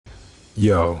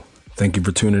Yo, thank you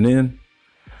for tuning in.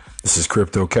 This is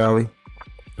Crypto Cali,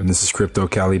 and this is Crypto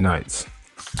Cali Nights.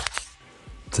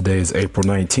 Today is April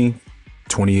 19th,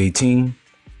 2018.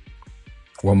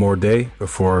 One more day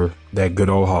before that good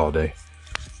old holiday.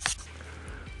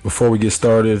 Before we get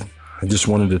started, I just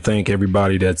wanted to thank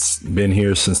everybody that's been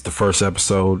here since the first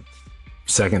episode,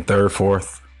 second, third,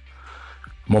 fourth.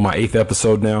 I'm on my 8th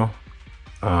episode now.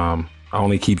 I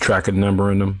only keep track of the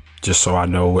number in them just so I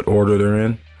know what order they're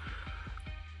in.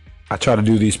 I try to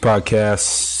do these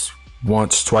podcasts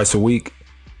once, twice a week.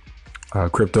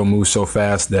 Crypto moves so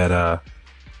fast that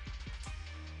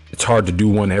it's hard to do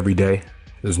one every day.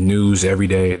 There's news every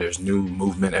day. There's new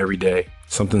movement every day.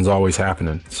 Something's always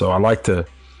happening. So I like to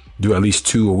do at least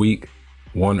 2 a week,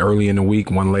 one early in the week,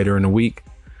 one later in the week,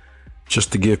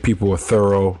 just to give people a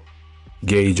thorough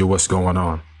gauge of what's going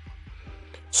on.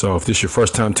 So if this is your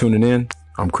first time tuning in,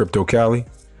 I'm Crypto Cali.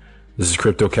 This is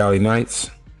Crypto Cali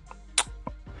Nights.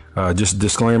 Just a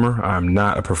disclaimer, I'm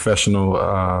not a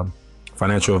professional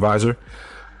financial advisor.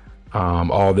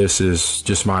 All this is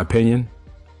just my opinion.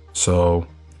 So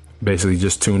basically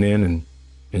just tune in and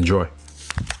enjoy.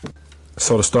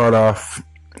 So to start off,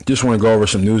 just want to go over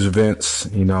some news events.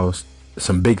 You know,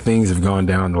 some big things have gone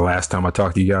down the last time I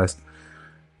talked to you guys.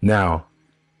 Now,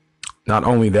 not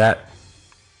only that,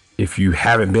 if you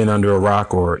haven't been under a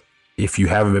rock or if you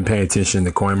haven't been paying attention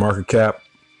to CoinMarketCap,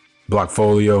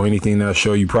 Blockfolio, anything that'll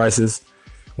show you prices,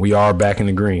 we are back in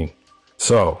the green.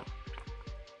 So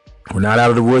we're not out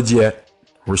of the woods yet.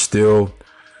 We're still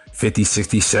 50,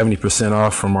 60, 70%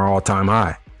 off from our all-time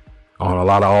high on a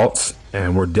lot of alts.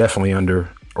 And we're definitely under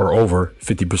or over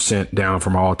 50% down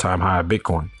from our all-time high of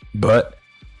Bitcoin. But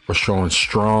we're showing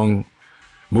strong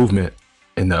movement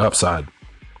in the upside.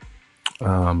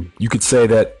 You could say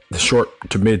that the short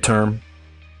to midterm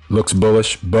looks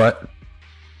bullish, but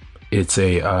it's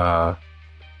a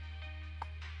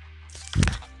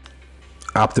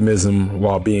optimism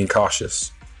while being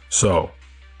cautious. So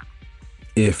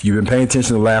if you've been paying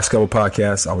attention to the last couple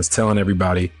podcasts, I was telling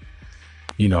everybody,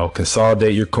 you know,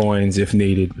 consolidate your coins if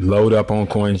needed, load up on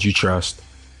coins you trust.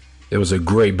 It was a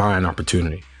great buying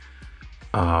opportunity.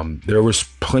 There was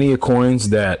plenty of coins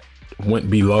that went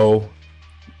below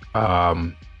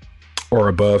or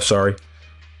above, 50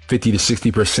 to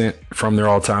 60% from their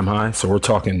all-time high. So we're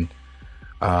talking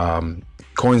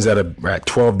coins that are at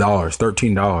 $12,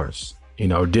 $13, you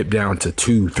know, dip down to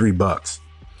 $2-3.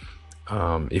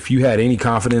 If you had any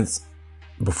confidence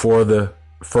before the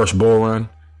first bull run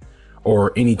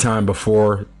or any time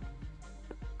before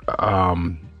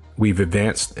we've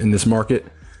advanced in this market,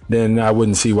 then I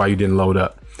wouldn't see why you didn't load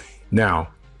up. Now,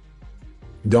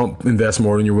 don't invest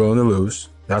more than you're willing to lose.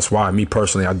 That's why me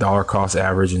personally, I dollar cost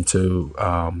average into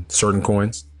certain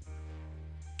coins.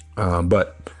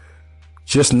 But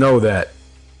just know that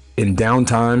in down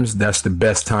times, that's the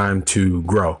best time to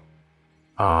grow.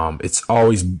 You're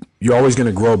always going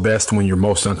to grow best when you're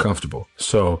most uncomfortable.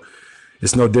 So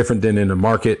it's no different than in the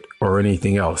market or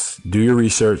anything else. Do your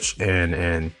research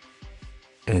and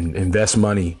invest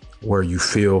money where you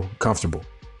feel comfortable.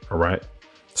 All right.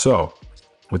 So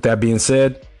with that being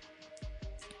said,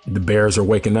 the bears are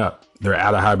waking up. They're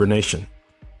out of hibernation.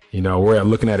 You know, we're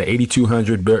looking at an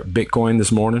 8,200 Bitcoin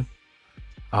this morning.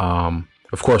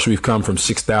 Of course, we've come from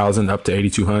 6,000 up to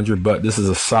 8,200, but this is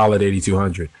a solid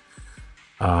 8,200.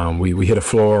 We hit a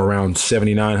floor around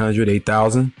 7,900,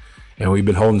 8,000, and we've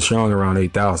been holding strong around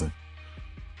 8,000.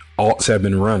 Alts have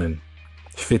been running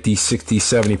 50, 60,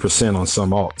 70% on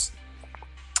some alts.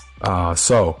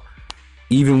 So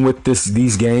even with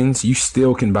these gains, you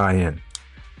still can buy in.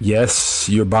 Yes,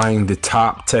 you're buying the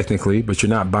top technically, but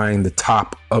you're not buying the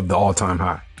top of the all-time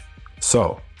high.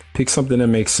 So pick something that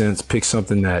makes sense. Pick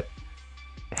something that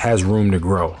has room to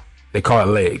grow. They call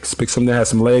it legs. Pick something that has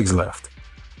some legs left.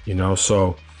 You know,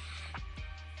 so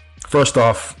first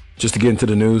off, just to get into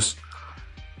the news,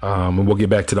 and we'll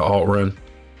get back to the alt run.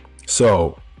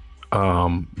 So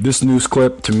this news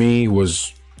clip to me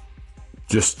was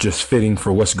just fitting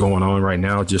for what's going on right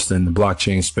now, just in the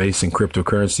blockchain space and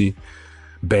cryptocurrency.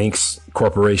 Banks,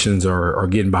 corporations are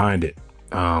getting behind it.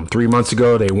 3 months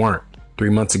ago, they weren't. 3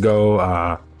 months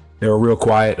ago, they were real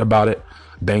quiet about it.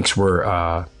 Banks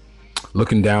were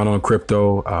looking down on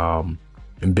crypto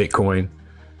and Bitcoin,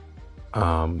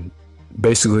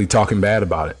 basically talking bad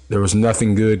about it. There was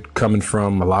nothing good coming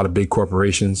from a lot of big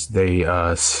corporations. They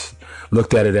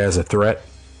looked at it as a threat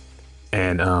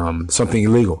and something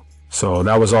illegal. So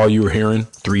that was all you were hearing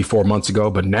 3-4 months ago.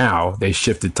 But now they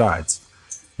shifted tides.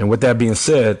 And with that being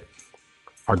said,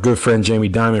 our good friend Jamie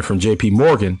Dimon from JP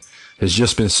Morgan has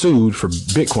just been sued for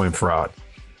Bitcoin fraud.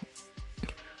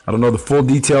 I don't know the full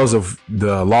details of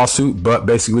the lawsuit, but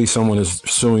basically someone is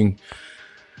suing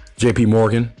JP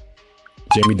Morgan,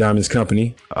 Jamie Dimon's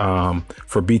company,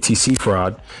 for BTC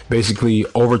fraud, basically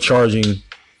overcharging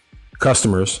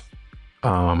customers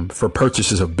for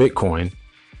purchases of Bitcoin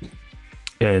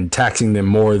and taxing them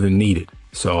more than needed.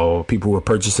 So people were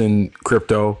purchasing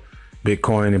crypto,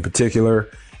 Bitcoin in particular,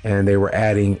 and they were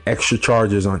adding extra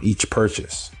charges on each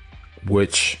purchase,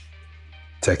 which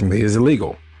technically is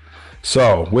illegal.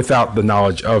 So without the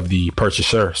knowledge of the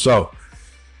purchaser. So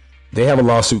they have a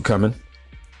lawsuit coming.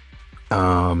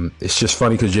 It's just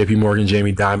funny because JP Morgan,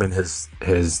 Jamie Dimon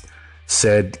has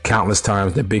said countless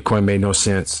times that Bitcoin made no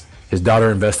sense. His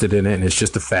daughter invested in it and it's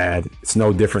just a fad. It's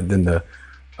no different than the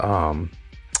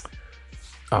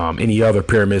any other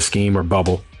pyramid scheme or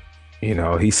bubble. You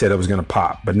know, he said it was going to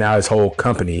pop, but now his whole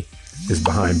company is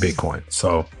behind Bitcoin.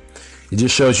 So it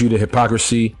just shows you the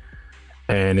hypocrisy,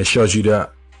 and it shows you the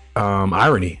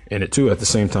irony in it too at the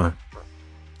same time.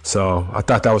 So I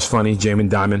thought that was funny. Jamie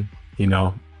Dimon, you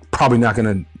know, probably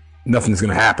nothing's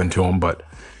gonna happen to them, but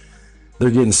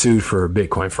they're getting sued for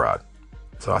Bitcoin fraud.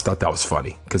 So I thought that was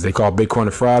funny because they call Bitcoin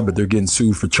a fraud, but they're getting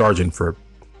sued for charging for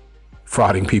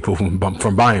frauding people from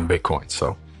buying Bitcoin.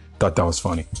 So I thought that was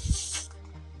funny.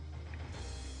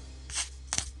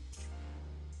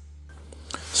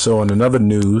 So in another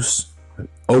news,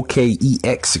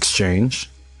 OKEX exchange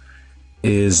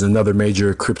is another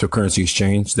major cryptocurrency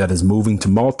exchange that is moving to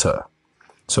Malta.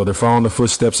 So they're following the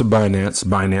footsteps of Binance.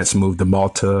 Binance moved to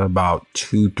Malta about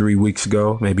 2-3 weeks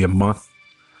ago, maybe a month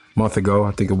ago,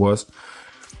 I think it was.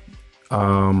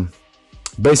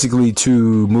 Basically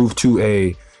to move to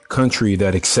a country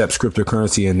that accepts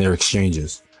cryptocurrency in their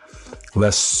exchanges.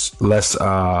 Less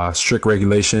strict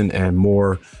regulation and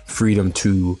more freedom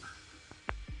to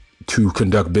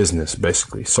conduct business,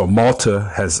 basically. So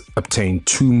Malta has obtained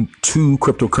two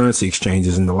cryptocurrency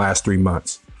exchanges in the last 3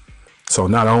 months. So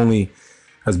not only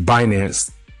has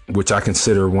Binance, which I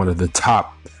consider one of the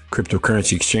top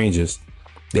cryptocurrency exchanges,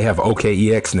 they have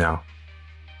OKEX now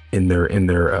in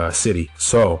their city,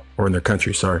 or in their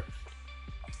country, sorry.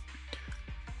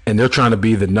 And they're trying to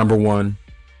be the number one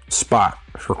spot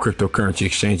for cryptocurrency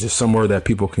exchanges, somewhere that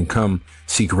people can come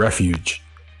seek refuge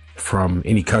from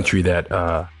any country that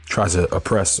tries to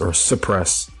oppress or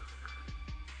suppress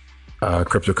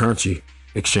cryptocurrency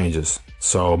exchanges.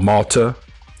 So Malta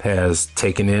has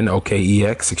taken in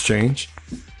OKEX exchange,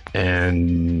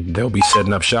 and they'll be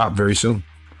setting up shop very soon.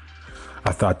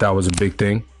 I thought that was a big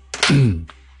thing.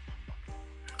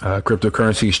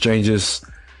 Cryptocurrency exchanges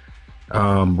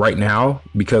right now,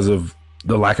 because of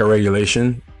the lack of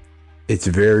regulation, it's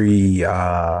very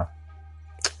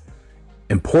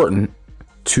important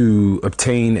to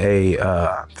obtain a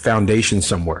foundation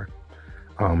somewhere.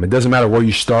 It doesn't matter where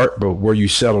you start, but where you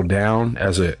settle down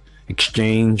as a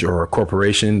exchange or a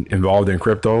corporation involved in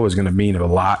crypto is going to mean a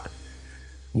lot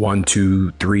 1,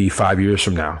 2, 3, 5 years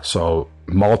from now. So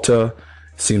Malta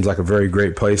seems like a very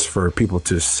great place for people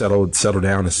to settle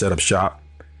down and set up shop.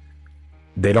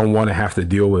 They don't want to have to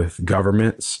deal with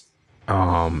governments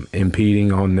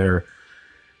impeding on their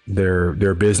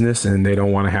business, and they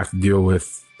don't want to have to deal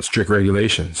with strict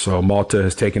regulation. So Malta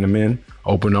has taken them in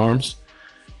open arms,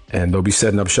 and they'll be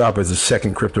setting up shop as a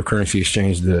second cryptocurrency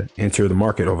exchange to enter the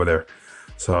market over there.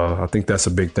 So I think that's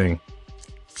a big thing.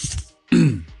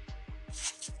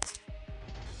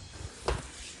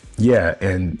 Yeah,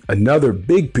 and another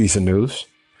big piece of news,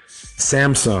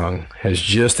 Samsung has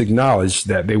just acknowledged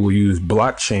that they will use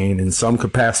blockchain in some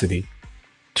capacity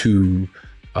to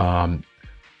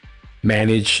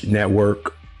manage,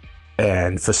 network,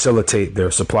 and facilitate their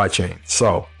supply chain.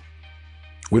 So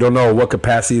we don't know what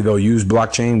capacity they'll use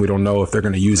blockchain. We don't know if they're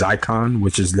going to use Icon,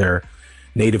 which is their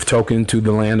native token to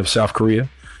the land of South Korea.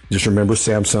 Just remember,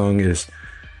 Samsung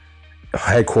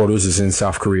headquarters is in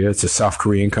South Korea. It's a South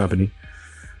Korean company,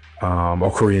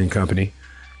 or Korean company.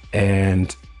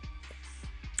 And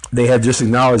they have just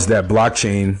acknowledged that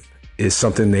blockchain is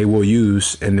something they will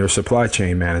use in their supply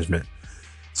chain management.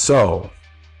 So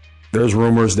there's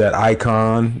rumors that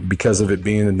Icon, because of it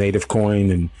being a native coin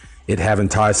and it having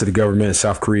ties to the government in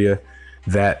South Korea,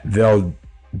 that they'll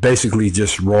basically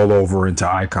just roll over into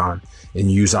Icon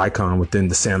and use Icon within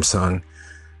the Samsung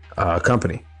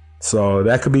company. So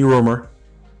that could be rumor.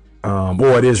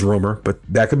 Well, it is rumor, but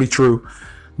that could be true.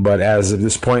 But as of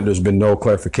this point, there's been no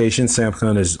clarification.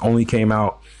 Samsung has only came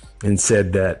out and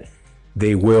said that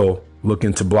they will look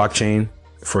into blockchain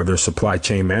for their supply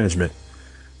chain management.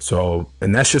 So,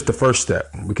 and that's just the first step.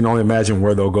 We can only imagine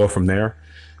where they'll go from there.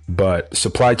 But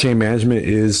supply chain management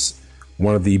is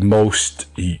one of the most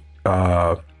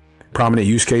prominent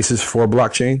use cases for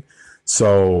blockchain.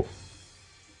 So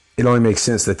it only makes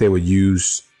sense that they would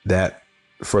use that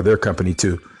for their company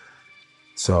too.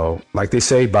 So like they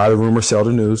say, buy the rumor, sell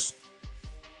the news.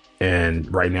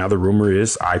 And right now the rumor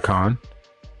is Icon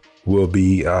will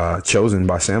be chosen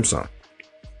by Samsung.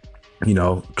 You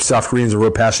know, South Koreans are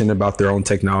real passionate about their own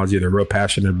technology. They're real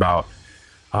passionate about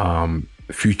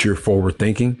future forward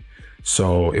thinking.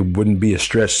 So it wouldn't be a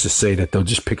stretch to say that they'll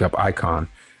just pick up Icon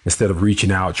instead of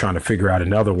reaching out, trying to figure out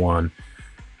another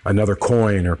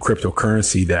coin or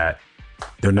cryptocurrency that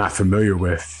they're not familiar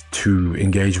with to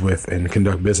engage with and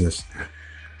conduct business.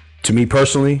 To me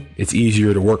personally, it's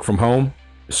easier to work from home.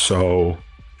 So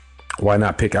why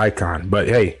not pick Icon? But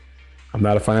hey, I'm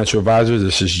not a financial advisor.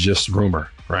 This is just rumor,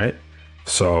 right?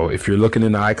 So if you're looking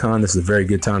into Icon, this is a very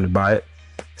good time to buy it.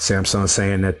 Samsung's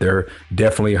saying that they're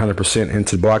definitely 100%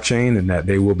 into blockchain and that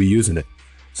they will be using it.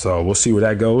 So we'll see where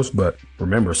that goes. But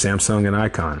remember, Samsung and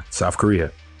Icon, South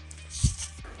Korea.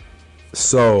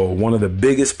 So one of the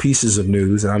biggest pieces of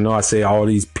news, and I know I say all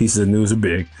these pieces of news are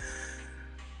big.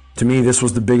 To me, this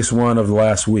was the biggest one of the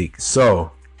last week.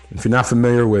 So if you're not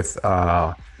familiar with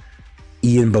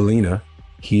Ian Balina,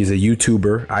 he's a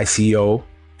YouTuber, ICO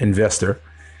investor.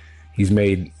 He's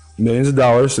made millions of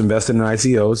dollars invested in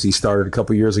ICOs. He started a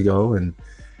couple years ago, and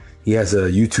he has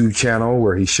a YouTube channel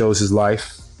where he shows his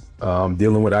life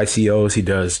dealing with ICOs. He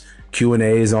does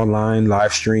Q&As online,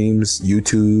 live streams,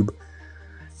 YouTube,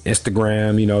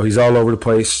 Instagram. You know, he's all over the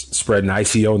place spreading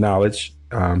ICO knowledge.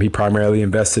 He primarily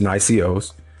invests in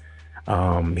ICOs.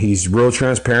 He's real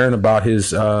transparent about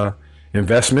his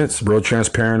investments, real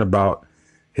transparent about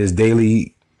his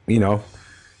daily,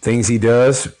 things he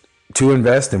does to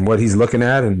invest and what he's looking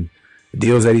at and the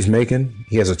deals that he's making.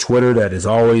 He has a Twitter that he's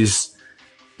always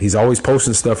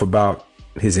posting stuff about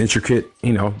his intricate,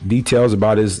 details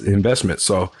about his investments.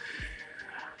 So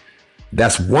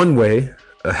that's one way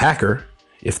a hacker,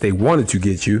 if they wanted to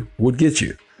get you, would get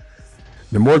you.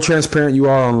 The more transparent you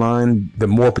are online, the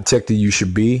more protected you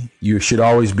should be. You should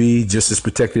always be just as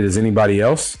protected as anybody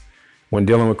else when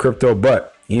dealing with crypto.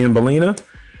 But Ian Balina,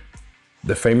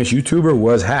 the famous YouTuber,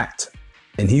 was hacked.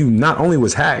 And he not only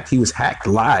was hacked, he was hacked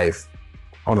live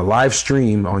on a live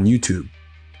stream on YouTube.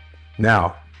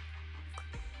 Now,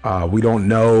 we don't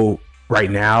know right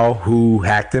now who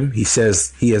hacked him. He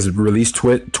says he has released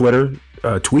Twitter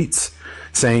tweets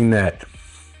saying that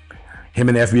him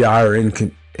and the FBI are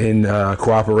in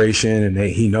cooperation, and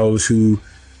he knows who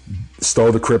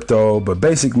stole the crypto. But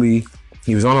basically,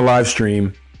 he was on a live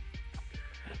stream.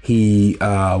 He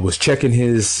was checking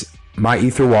his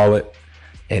MyEther wallet,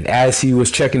 and as he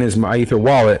was checking his MyEther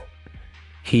wallet,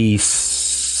 he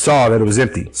saw that it was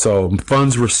empty. So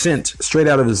funds were sent straight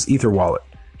out of his Ether wallet.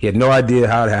 He had no idea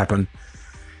how it happened.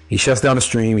 He shuts down the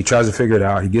stream. He tries to figure it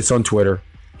out. He gets on Twitter.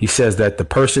 He says that the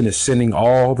person is sending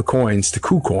all the coins to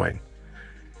KuCoin.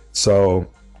 So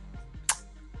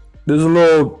there's a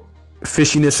little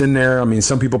fishiness in there. I mean,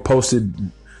 some people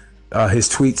posted his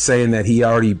tweet saying that he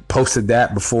already posted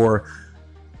that before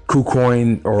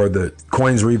KuCoin or the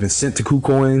coins were even sent to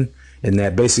KuCoin, and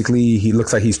that basically he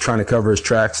looks like he's trying to cover his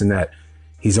tracks and that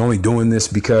he's only doing this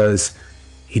because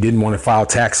he didn't want to file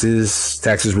taxes.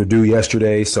 Taxes were due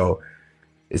yesterday, so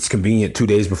it's convenient 2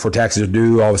 days before taxes are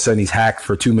due. All of a sudden he's hacked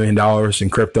for $2 million in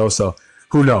crypto. So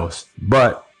who knows?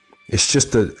 But it's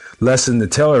just a lesson to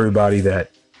tell everybody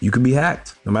that you can be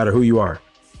hacked no matter who you are.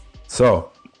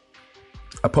 So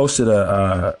I posted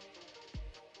a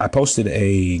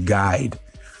guide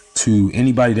to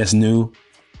anybody that's new,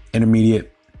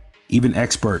 intermediate, even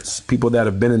experts, people that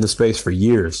have been in the space for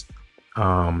years.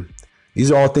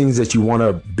 These are all things that you want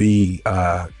to be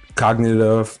cognizant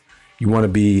of. You want to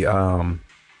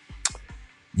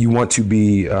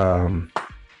be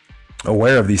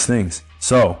aware of these things.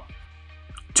 So,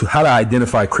 to how to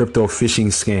identify crypto phishing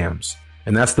scams,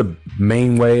 and that's the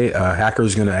main way a hacker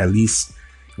is going to at least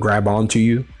grab onto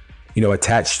you,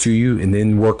 attach to you, and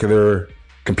then work their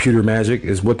computer magic.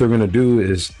 Is what they're going to do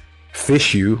is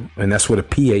phish you, and that's what a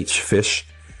phish,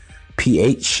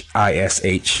 PHISH,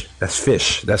 that's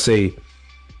phish. That's a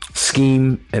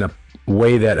scheme and a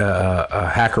way that a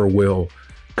hacker will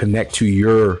connect to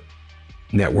your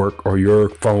network or your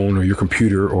phone or your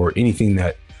computer or anything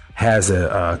that has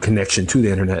a connection to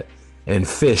the internet, and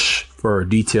phish for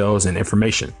details and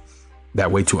information.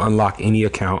 That way to unlock any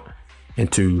account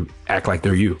and to act like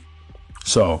they're you.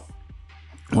 So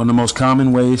one of the most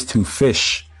common ways to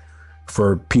phish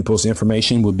for people's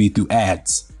information would be through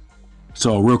ads.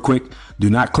 So real quick,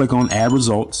 do not click on ad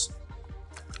results.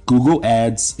 Google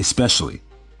ads especially.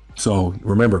 So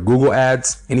remember, Google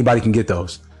ads, anybody can get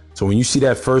those. So when you see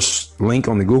that first link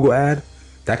on the Google ad,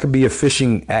 that could be a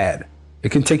phishing ad. It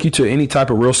can take you to any type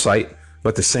of real site, but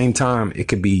at the same time, it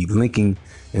could be linking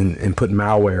and putting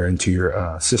malware into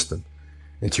your system,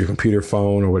 into your computer,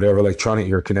 phone, or whatever electronic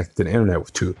you're connected to the internet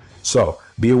to. So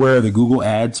be aware of the Google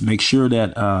ads. Make sure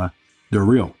that they're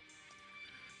real.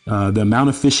 The amount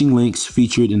of phishing links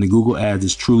featured in the Google ads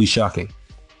is truly shocking.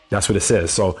 That's what it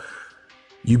says. So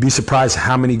you'd be surprised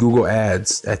how many Google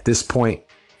ads at this point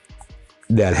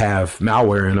that have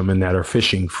malware in them and that are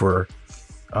phishing for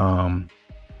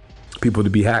people to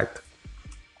be hacked.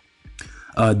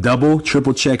 Double,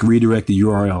 triple check redirected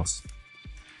URLs.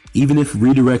 Even if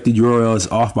redirected URL is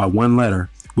off by one letter,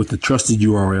 with the trusted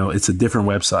URL, it's a different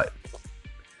website.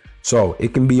 So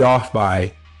it can be off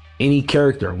by any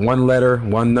character, one letter,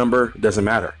 one number, doesn't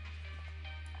matter.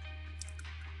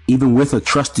 Even with a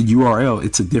trusted URL,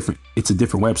 it's a different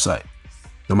website.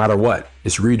 No matter what,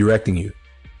 it's redirecting you.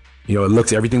 You know,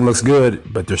 everything looks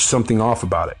good, but there's something off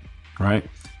about it, right?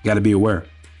 You got to be aware.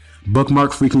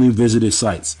 Bookmark frequently visited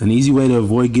sites. An easy way to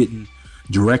avoid getting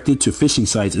directed to phishing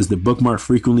sites is to bookmark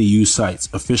frequently used sites,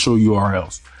 official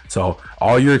URLs. So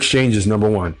all your exchanges, number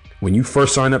one, when you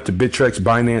first sign up to Bittrex,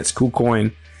 Binance,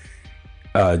 KuCoin,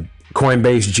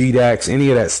 Coinbase, GDAX, any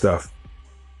of that stuff,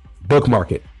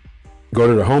 bookmark it. Go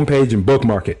to the homepage and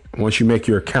bookmark it. Once you make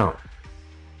your account,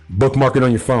 bookmark it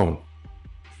on your phone.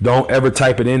 Don't ever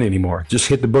type it in anymore. Just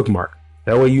hit the bookmark.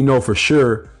 That way you know for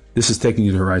sure this is taking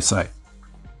you to the right site.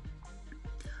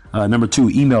 Number two,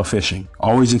 email phishing.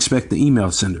 Always inspect the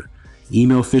email sender.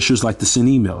 Email phishers like to send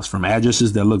emails from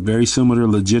addresses that look very similar to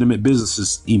legitimate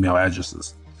businesses' email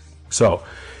addresses. So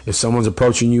if someone's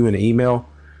approaching you in an email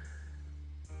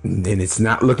and it's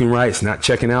not looking right, it's not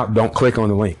checking out, don't click on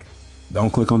the link.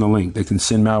 Don't click on the link. They can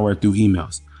send malware through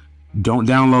emails. Don't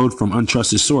download from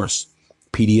untrusted source,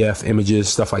 PDF, images,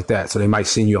 stuff like that. So they might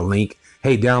send you a link.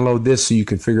 Hey, download this so you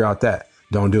can figure out that.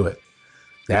 Don't do it.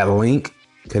 That link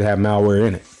could have malware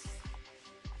in it.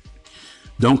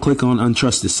 Don't click on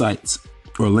untrusted sites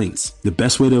or links. The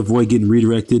best way to avoid getting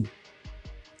redirected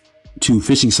to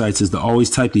phishing sites is to always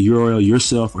type the URL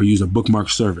yourself or use a bookmark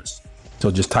service.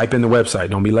 So just type in the website.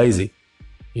 Don't be lazy.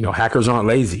 You know, hackers aren't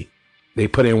lazy. They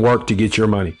put in work to get your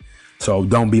money. So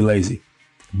don't be lazy.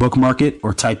 Bookmark it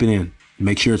or type it in.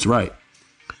 Make sure it's right.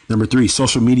 Number three,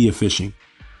 social media phishing.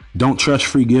 Don't trust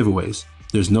free giveaways.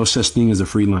 There's no such thing as a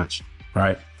free lunch,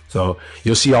 right? So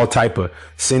you'll see all type of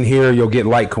send here, you'll get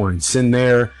Litecoin. Send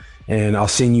there, and I'll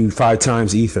send you 5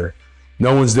 times Ether.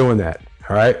 No one's doing that,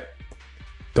 all right?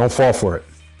 Don't fall for it,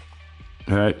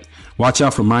 all right? Watch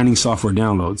out for mining software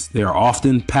downloads. They are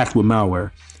often packed with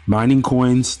malware. Mining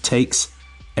coins takes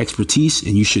expertise,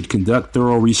 and you should conduct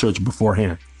thorough research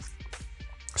beforehand.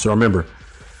 So remember,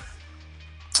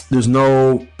 there's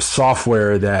no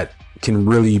software that can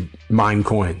really mine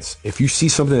coins. If you see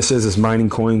something that says it's mining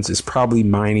coins, it's probably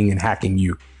mining and hacking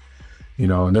you. You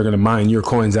know, and they're going to mine your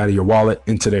coins out of your wallet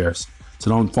into theirs. So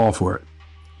don't fall for it.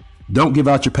 Don't give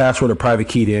out your password or private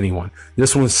key to anyone.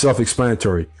 This one's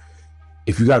self-explanatory.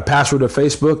 If you got a password to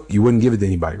Facebook, you wouldn't give it to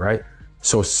anybody, right?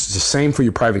 So it's the same for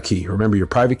your private key. Remember, your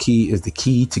private key is the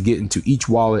key to get into each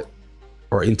wallet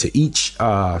or into each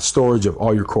storage of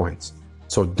all your coins.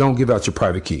 So don't give out your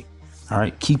private key. All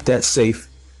right, keep that safe,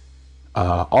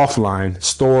 offline,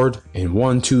 stored in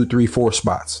 1, 2, 3, 4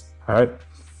 spots. All right,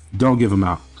 don't give them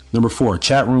out. Number 4,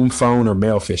 chat room, phone, or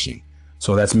mail phishing.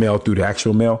 So that's mail through the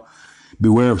actual mail.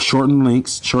 Beware of shortened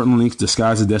links. Shortened links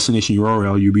disguise the destination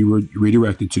URL you'll be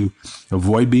redirected to.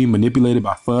 Avoid being manipulated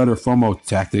by FUD or FOMO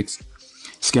tactics.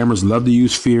 Scammers love to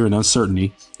use fear and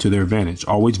uncertainty to their advantage.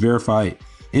 Always verify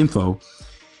info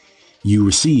you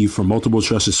receive from multiple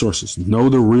trusted sources. Know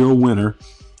the real winner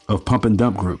of pump and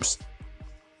dump groups.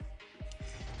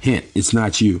 Hint, it's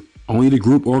not you. Only the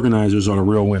group organizers are the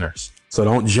real winners. So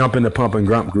don't jump into pump and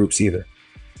dump groups either.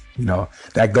 You know,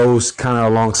 that goes kind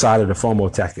of alongside of the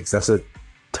FOMO tactics. That's a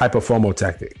type of FOMO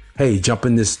tactic. Hey, jump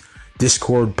in this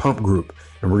Discord pump group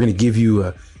and we're going to give you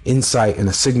a insight and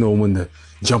a signal when to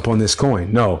jump on this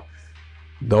coin. No,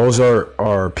 those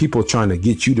are people trying to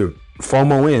get you to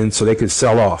FOMO in so they could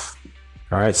sell off.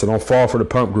 All right, so don't fall for the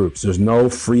pump groups. There's no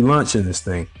free lunch in this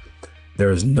thing.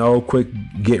 There is no quick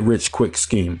get rich quick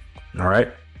scheme. All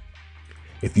right,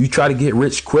 if you try to get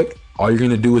rich quick, all you're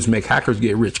going to do is make hackers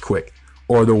get rich quick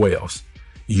or the whales.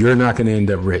 You're not going to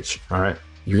end up rich. All right,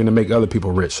 you're going to make other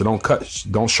people rich. So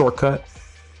don't shortcut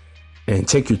and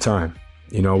take your time.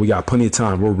 You know, we got plenty of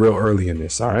time. We're real early in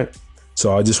this. All right,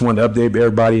 so I just wanted to update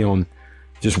everybody on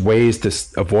just ways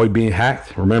to avoid being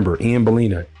hacked. Remember, Ian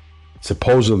Bellina,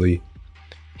 supposedly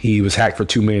he was hacked for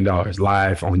 $2 million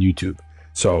live on YouTube.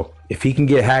 So if he can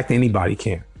get hacked, anybody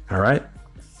can. All right.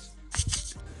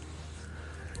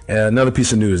 Another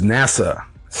piece of news, NASA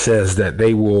says that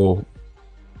they will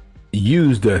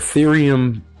use the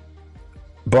Ethereum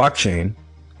blockchain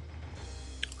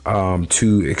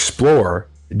to explore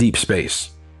deep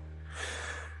space.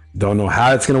 Don't know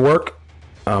how it's going to work.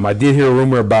 I did hear a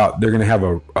rumor about they're going to have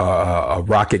a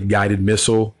rocket guided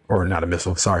missile, or not a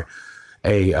missile, sorry,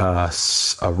 a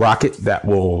rocket that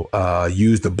will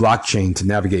use the blockchain to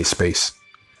navigate space.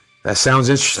 That sounds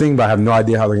interesting, but I have no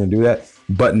idea how they're going to do that.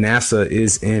 But NASA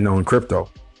is in on crypto.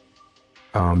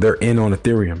 They're in on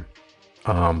Ethereum.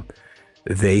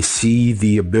 They see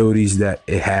the abilities that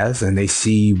it has, and they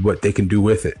see what they can do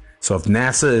with it. So if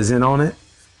NASA is in on it,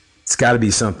 it's got to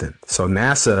be something. So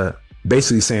NASA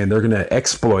basically saying they're going to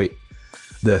exploit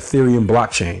the Ethereum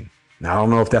blockchain. Now, I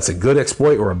don't know if that's a good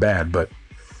exploit or a bad, but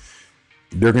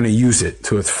they're going to use it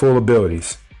to its full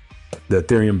abilities, the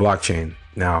Ethereum blockchain.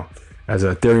 Now, as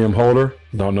an Ethereum holder,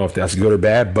 don't know if that's good or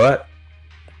bad, but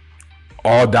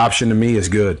all adoption to me is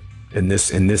good in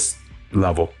this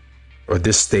level or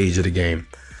this stage of the game.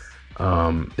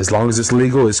 As long as it's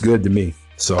legal, it's good to me.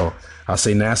 So I'll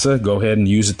say NASA, go ahead and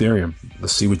use Ethereum.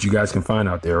 Let's see what you guys can find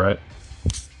out there, right?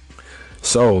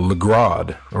 So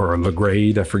Legrade, or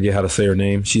Legrade, I forget how to say her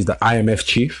name. She's the IMF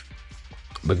chief.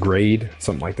 Legrade,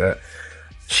 something like that.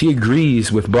 She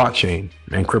agrees with blockchain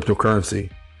and cryptocurrency.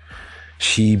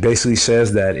 She basically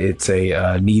says that it's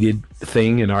a needed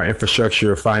thing in our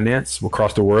infrastructure of finance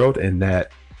across the world, and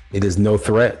that it is no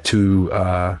threat to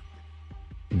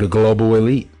the global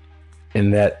elite,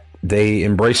 and that they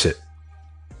embrace it.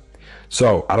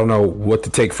 So I don't know what to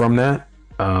take from that.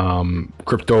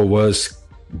 Crypto was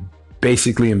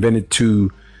basically invented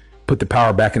to put the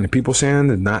power back in the people's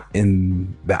hands and not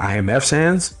in the IMF's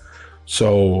hands.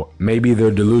 So maybe they're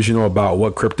delusional about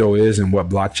what crypto is and what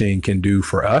blockchain can do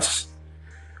for us,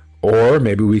 or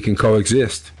maybe we can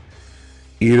coexist.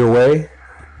 Either way,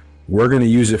 we're going to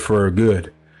use it for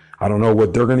good. I don't know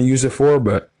what they're going to use it for,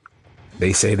 but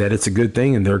they say that it's a good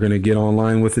thing and they're going to get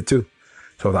online with it too.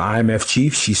 So the IMF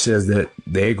chief, she says that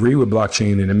they agree with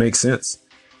blockchain and it makes sense.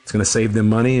 It's going to save them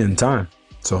money and time.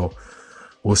 So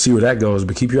we'll see where that goes,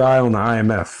 but keep your eye on the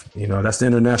IMF. You know, that's the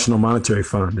International Monetary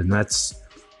Fund, and that's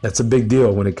a big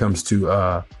deal when it comes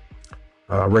to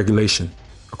regulation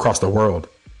across the world,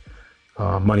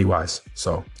 money-wise.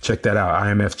 So check that out,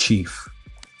 IMF chief.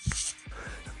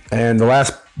 And the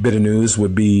last bit of news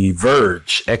would be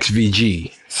Verge,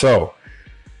 XVG. So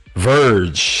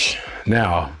Verge,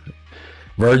 now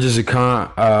Verge is a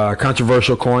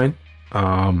controversial coin.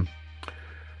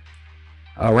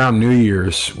 Around New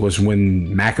Year's was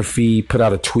when McAfee put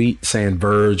out a tweet saying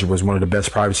Verge was one of the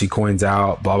best privacy coins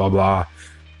out, blah, blah, blah.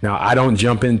 Now, I don't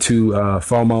jump into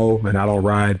FOMO, and I don't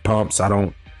ride pumps. I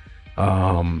don't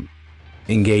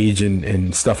engage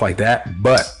in stuff like that.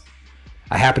 But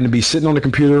I happened to be sitting on the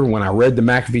computer when I read the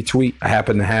McAfee tweet. I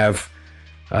happened to have,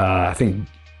 I think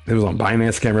it was on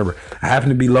Binance, I can't remember. I happened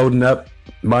to be loading up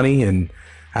money, and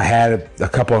I had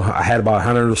about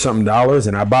 $100 or something,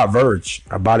 and I bought Verge.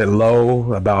 I bought it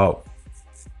low, about,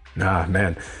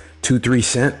 2-3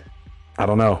 cents. I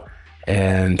don't know.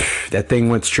 And that thing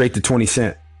went straight to 20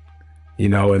 cents,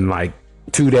 in like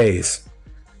 2 days,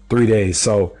 3 days.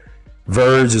 So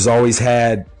Verge has always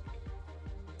had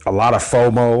a lot of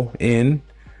FOMO in,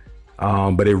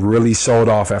 but it really sold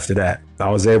off after that. I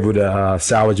was able to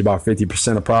salvage about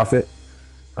 50% of profit.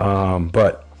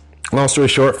 But long story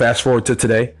short, fast forward to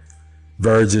today,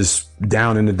 Verge is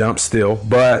down in the dumps still,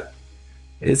 but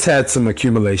it's had some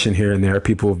accumulation here and there.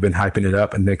 People have been hyping it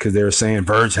up, and because they were saying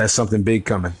Verge has something big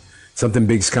coming. Something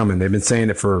big's coming. They've been saying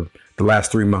it for the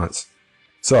last 3 months.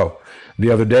 So the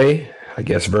other day, I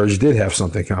guess Verge did have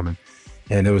something coming,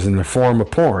 and it was in the form of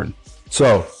porn.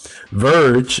 So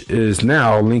Verge is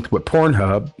now linked with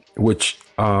Pornhub, which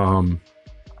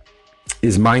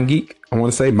is MindGeek. I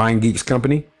want to say MindGeek's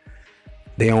company.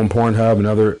 They own Pornhub and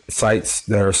other sites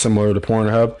that are similar to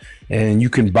Pornhub, and you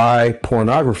can buy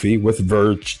pornography with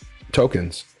Verge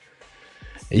tokens.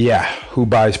 Yeah, who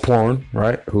buys porn,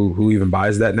 right? Who even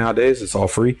buys that nowadays? It's all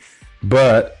free.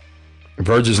 But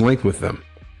Verge is linked with them,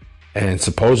 and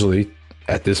supposedly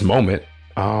at this moment,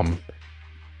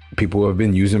 people have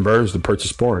been using Verge to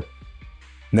purchase porn.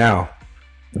 Now,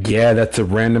 yeah, that's a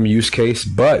random use case,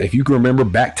 but if you can remember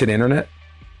back to the internet,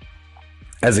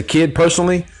 as a kid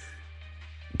personally,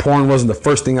 porn wasn't the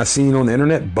first thing I seen on the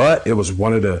internet, but it was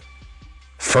one of the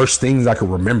first things I could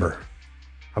remember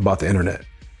about the internet.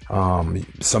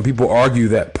 Some people argue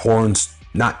that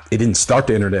it didn't start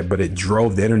the internet, but it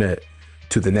drove the internet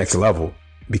to the next level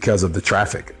because of the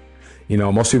traffic.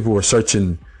 Most people were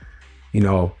searching,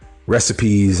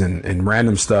 recipes and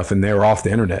random stuff, and they were off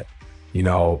the internet.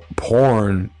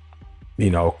 Porn,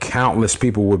 countless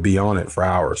people would be on it for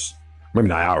hours. Maybe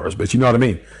not hours, but you know what I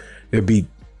mean? It'd be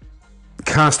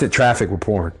constant traffic with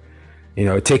porn. You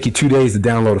know, it take you 2 days to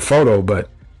download a photo, but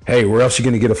hey, where else are you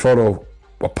going to get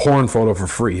a porn photo for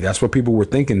free? That's what people were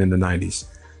thinking in the 90s.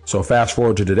 So fast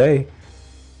forward to today,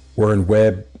 we're in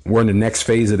the next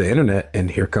phase of the internet, and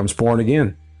here comes porn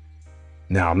again.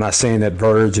 Now, I'm not saying that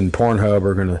Verge and Pornhub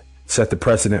are going to set the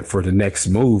precedent for the next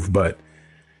move, but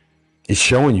it's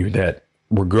showing you that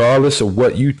regardless of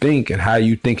what you think and how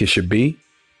you think it should be,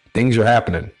 things are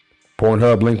happening.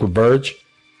 Pornhub linked with Verge.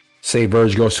 Say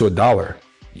Verge goes to $1.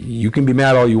 You can be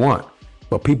mad all you want,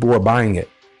 but people are buying it.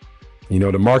 You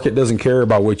know, the market doesn't care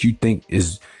about what you think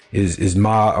is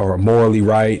morally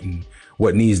right and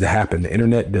what needs to happen. The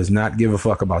internet does not give a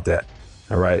fuck about that.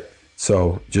 All right.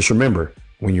 So just remember,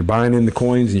 when you're buying into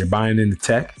coins and you're buying into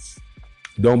tech,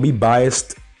 don't be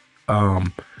biased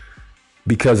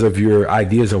because of your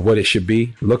ideas of what it should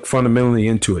be. Look fundamentally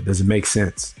into it. Does it make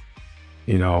sense?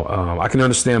 You know, I can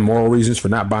understand moral reasons for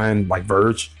not buying like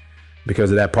Verge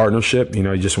because of that partnership. You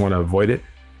know, you just want to avoid it.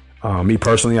 Me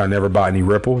personally, I never bought any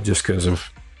Ripple just because of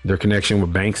their connection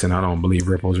with banks, and I don't believe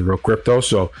Ripple is a real crypto.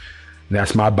 So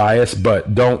that's my bias,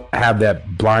 but don't have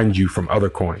that blind you from other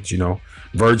coins. You know,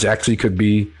 Verge actually could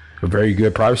be a very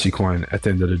good privacy coin at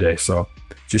the end of the day. So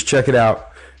just check it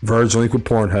out. Verge linked with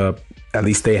Pornhub. At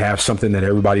least they have something that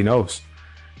everybody knows.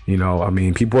 You know, I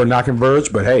mean, people are knocking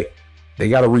Verge, but hey, they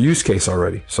got a reuse case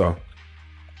already. So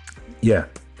yeah,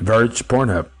 Verge,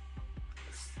 Pornhub.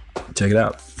 Check it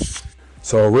out.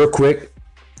 So real quick,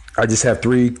 I just have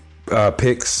 3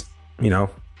 picks, you know,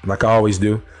 like I always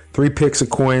do. 3 picks of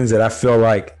coins that I feel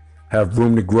like have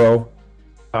room to grow.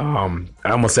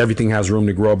 Almost everything has room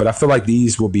to grow, but I feel like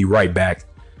these will be right back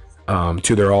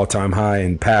to their all-time high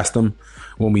and past them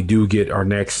when we do get our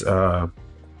next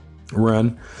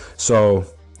run. So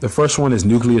the first one is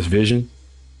Nucleus Vision.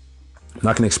 I'm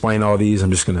not going to explain all these.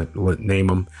 I'm just going to name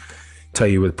them, tell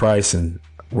you the price and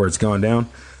where it's gone down.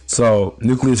 So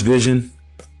Nucleus Vision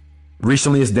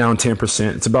recently is down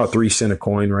 10%. It's about 3 cents a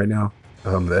coin right now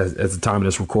at the time of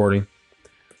this recording.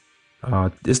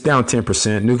 It's down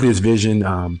 10%. Nucleus Vision,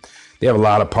 they have a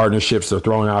lot of partnerships they're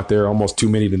throwing out there, almost too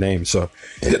many to name. So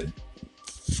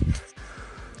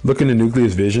look into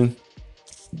Nucleus Vision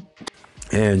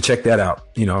and check that out.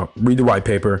 You know, read the white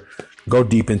paper, go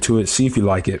deep into it, see if you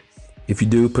like it. If you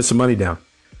do, put some money down.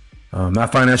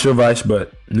 Not financial advice,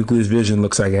 but Nucleus Vision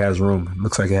looks like it has room.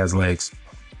 Looks like it has legs.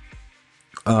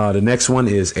 The next one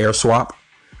is AirSwap,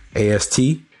 AST.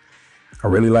 I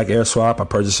really like AirSwap. I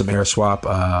purchased some AirSwap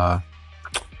a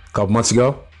couple months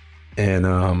ago.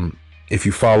 And if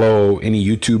you follow any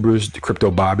YouTubers, the Crypto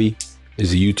Bobby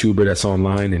is a YouTuber that's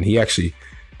online, and he actually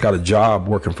got a job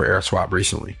working for AirSwap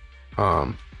recently.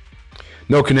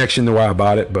 No connection to why I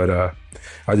bought it, but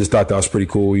I just thought that was pretty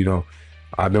cool. You know,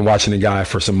 I've been watching the guy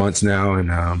for some months now,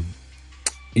 and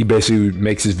he basically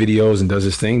makes his videos and does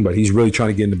his thing, but he's really trying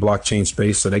to get into blockchain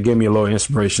space. So that gave me a little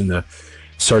inspiration to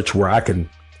search where I can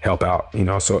help out, you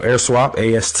know. So AirSwap,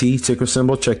 AST, ticker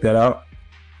symbol, check that out.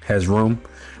 Has room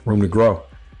to grow.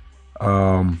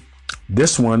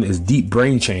 This one is Deep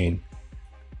Brain Chain,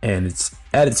 and it's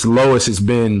at its lowest it's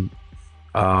been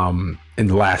in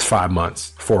the last 4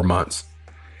 months.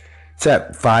 It's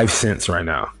at 5 cents right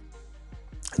now.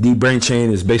 Deep Brain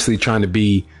Chain is basically trying to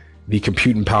be the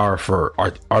computing power for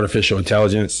artificial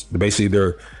intelligence. Basically,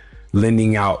 they're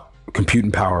lending out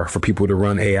computing power for people to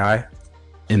run AI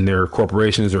in their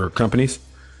corporations or companies,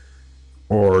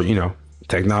 or, you know,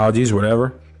 technologies,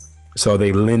 whatever. So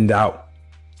they lend out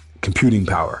computing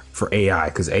power for AI,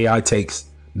 because AI takes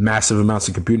massive amounts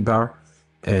of computing power,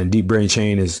 and Deep Brain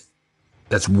Chain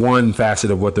that's one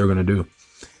facet of what they're going to do.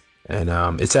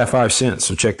 And it's at 5 cents.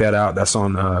 So check that out. That's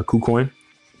on KuCoin,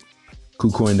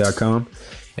 KuCoin.com.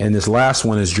 And this last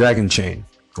one is Dragon Chain,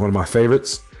 one of my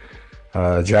favorites.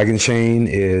 Dragon Chain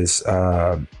is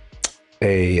a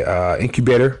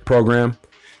incubator program.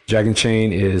 Dragon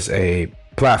Chain is a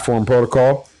platform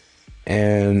protocol,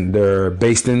 and they're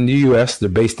based in the US. They're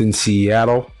based in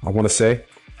Seattle, I want to say.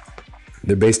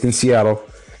 They're based in Seattle.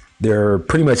 They're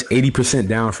pretty much 80%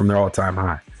 down from their all-time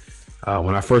high.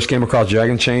 When I first came across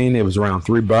Dragon Chain, it was around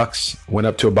 $3, went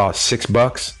up to about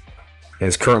 $6, and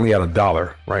it's currently at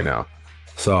 $1 right now.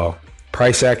 So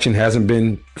price action hasn't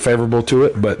been favorable to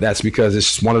it, but that's because it's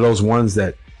just one of those ones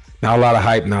that not a lot of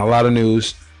hype, not a lot of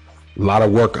news, a lot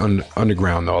of work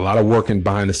underground though, a lot of work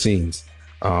behind the scenes.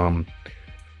 One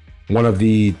of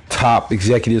the top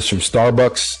executives from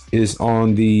Starbucks is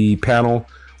on the panel.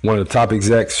 One of the top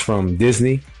execs from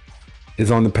Disney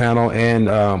is on the panel, and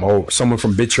someone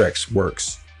from Bittrex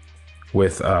works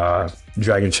with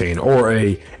Dragon Chain, or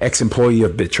a ex-employee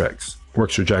of Bittrex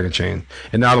works for Dragon Chain.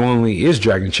 And not only is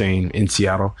Dragon Chain in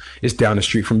Seattle, it's down the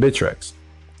street from Bittrex.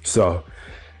 So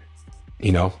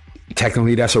You know,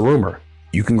 technically that's a rumor.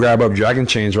 You can grab up Dragon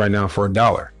Chains right now for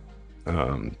 $1.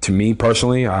 To me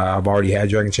personally, I've already had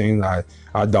Dragon Chain. I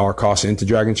dollar cost into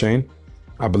Dragon Chain.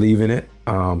 I believe in it.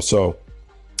 So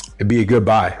it'd be a good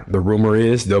buy. The rumor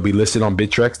is they'll be listed on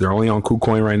Bittrex. They're only on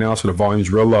KuCoin right now, so the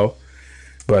volume's real low.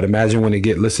 But imagine when they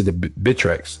get listed to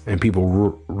Bittrex and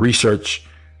people research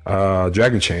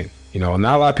Dragon Chain. You know,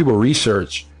 not a lot of people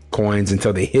research coins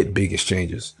until they hit big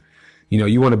exchanges. You know,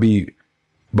 you want to be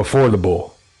before the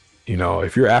bull. You know,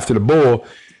 if you're after the bull,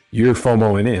 you're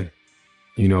FOMOing in.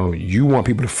 You know, you want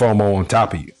people to FOMO on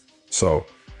top of you. So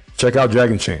check out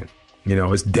Dragon Chain. You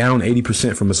know, it's down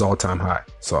 80% from its all-time high.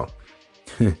 So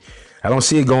I don't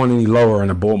see it going any lower in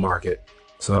the bull market.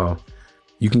 So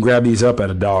you can grab these up at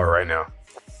 $1 right now.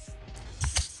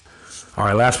 All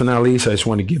right, last but not least, I just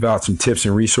want to give out some tips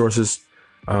and resources.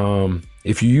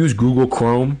 If you use Google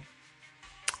Chrome,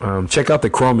 check out the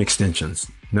Chrome extensions.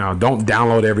 Now, don't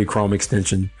download every Chrome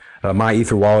extension. My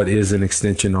Ether Wallet is an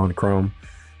extension on Chrome.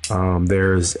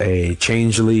 There's a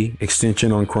Changelly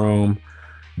extension on Chrome.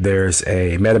 There's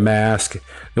a MetaMask.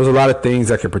 There's a lot of things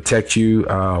that can protect you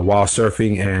while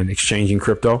surfing and exchanging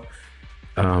crypto,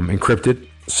 encrypted.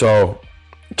 So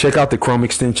check out the Chrome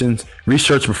extensions.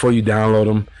 Research before you download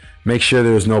them. Make sure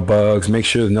there's no bugs. Make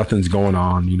sure nothing's going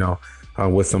on, you know,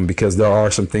 with them, because there are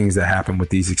some things that happen with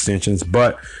these extensions,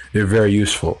 but they're very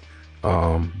useful.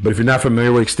 But if you're not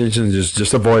familiar with extensions,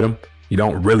 just avoid them. You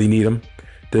don't really need them.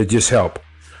 They just help.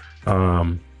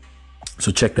 So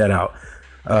check that out.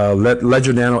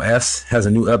 Ledger Nano S has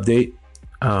a new update.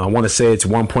 I want to say it's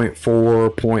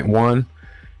 1.4.1,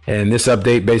 and this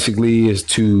update basically is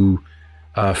to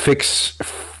fix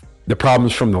the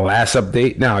problems from the last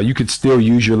update. Now, you could still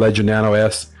use your Ledger Nano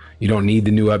S. You don't need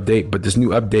the new update, but this new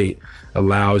update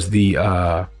allows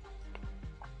the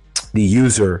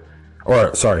user,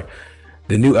 or sorry,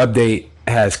 the new update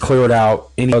has cleared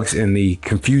out any bugs and the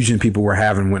confusion people were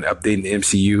having when updating the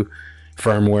MCU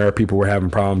firmware. People were having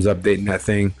problems updating that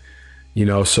thing, you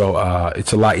know, so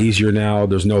it's a lot easier now.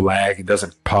 There's no lag. It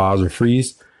doesn't pause or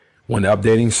freeze when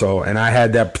updating. So, and I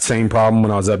had that same problem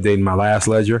when I was updating my last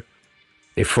ledger.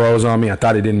 It froze on me. I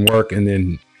thought it didn't work, and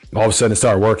then all of a sudden it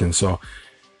started working. So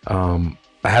I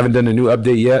haven't done a new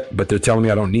update yet, but they're telling me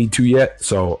I don't need to yet.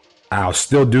 So I'll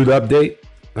still do the update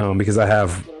because I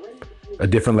have a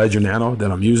different Ledger Nano that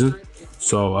I'm using.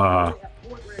 So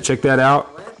check that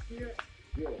out.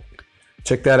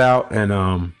 Check that out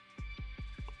and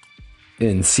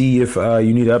see if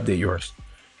you need to update yours.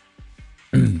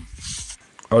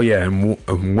 Oh yeah,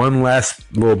 and one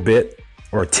last little bit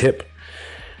or tip.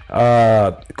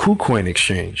 KuCoin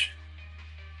exchange.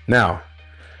 Now,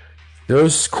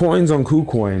 there's coins on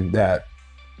KuCoin that,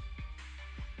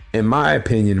 in my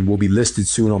opinion, will be listed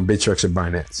soon on Bittrex or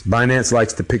Binance. Binance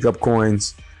likes to pick up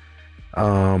coins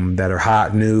that are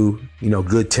hot, new, you know,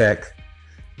 good tech.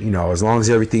 You know, as long as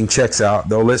everything checks out,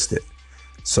 they'll list it.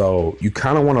 So you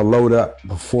kind of want to load up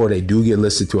before they do get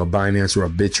listed to a Binance or a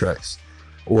Bittrex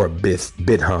or a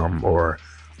BitHum or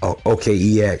a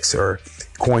OKEX or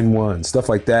Coin1, stuff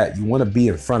like that. You want to be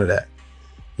in front of that.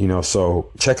 You know,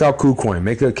 so check out KuCoin.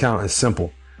 Make an account. It's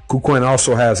simple. KuCoin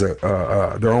also has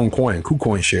their own coin,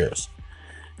 KuCoin shares.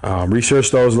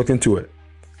 Research those. Look into it.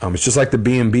 It's just like the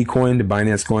BNB coin, the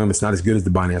Binance coin. It's not as good as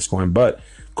the Binance coin, but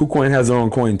KuCoin has their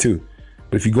own coin too.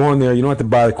 But if you go on there, you don't have to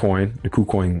buy the coin, the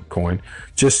KuCoin coin.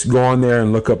 Just go on there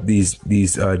and look up these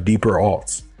deeper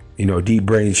alts. You know, Deep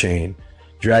Brain Chain,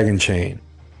 Dragon Chain.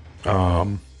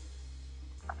 What's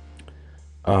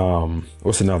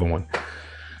another one?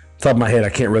 Top of my head, I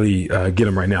can't really get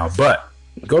them right now. But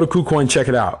go to KuCoin, check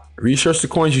it out. Research the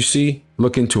coins you see,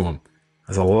 look into them.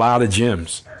 There's a lot of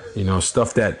gems. You know,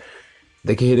 stuff that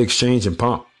they can hit exchange and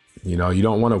pump. You know, you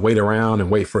don't want to wait around and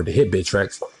wait for it to hit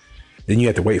Bittrex. Then you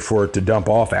have to wait for it to dump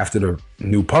off after the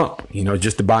new pump, you know,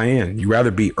 just to buy in. You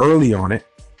rather be early on it,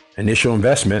 initial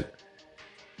investment,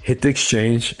 hit the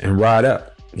exchange and ride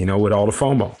up, you know, with all the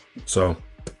FOMO. So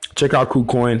check out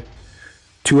KuCoin,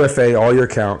 2FA, all your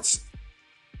accounts.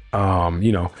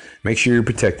 You know, make sure you're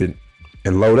protected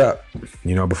and load up,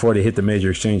 you know, before they hit the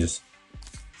major exchanges.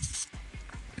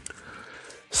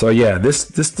 So yeah,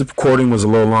 this recording was a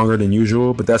little longer than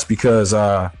usual, but that's because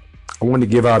I wanted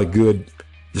to give out a good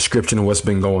description of what's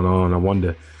been going on. I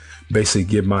wanted to basically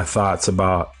give my thoughts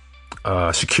about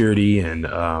security and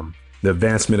the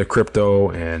advancement of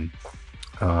crypto and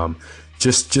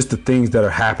just the things that are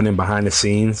happening behind the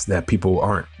scenes that people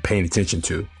aren't paying attention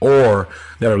to or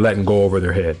that are letting go over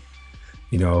their head.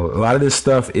 You know, a lot of this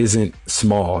stuff isn't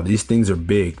small. These things are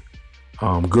big,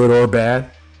 good or bad.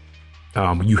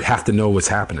 You have to know what's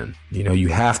happening. You know, you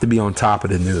have to be on top of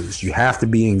the news. You have to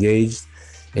be engaged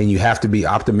and you have to be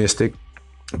optimistic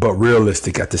but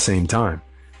realistic at the same time.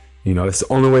 You know, it's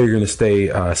the only way you're going to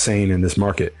stay sane in this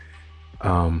market.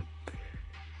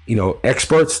 You know,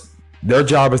 experts, their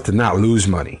job is to not lose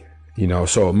money. You know,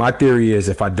 so my theory is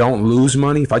if I don't lose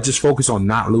money, if I just focus on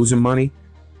not losing money,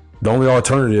 the only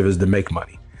alternative is to make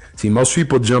money. See, most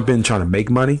people jump in trying to make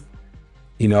money,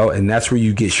 you know, and that's where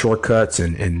you get shortcuts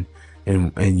and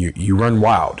you run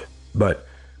wild. But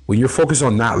when you're focused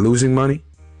on not losing money,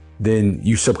 then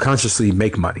you subconsciously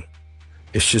make money.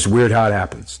 It's just weird how it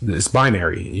happens. It's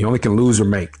binary. You only can lose or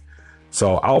make.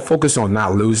 So I'll focus on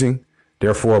not losing.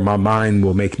 Therefore, my mind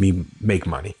will make me make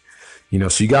money. You know,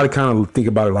 so you got to kind of think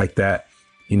about it like that.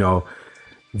 You know,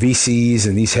 VCs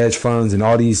and these hedge funds and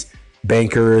all these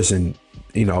bankers and,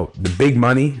 you know, the big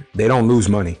money, they don't lose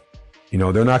money. You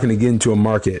know, they're not going to get into a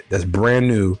market that's brand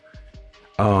new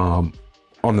at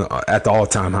the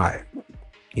all-time high.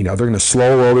 You know, they're going to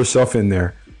slow roll themselves in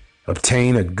there,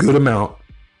 obtain a good amount,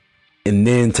 and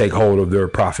then take hold of their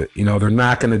profit. You know, they're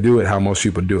not going to do it how most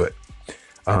people do it.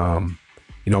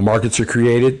 You know, markets are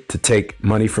created to take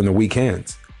money from the weak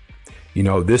hands. You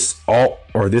know, this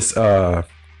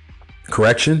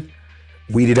correction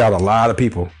weeded out a lot of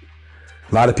people.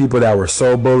 A lot of people that were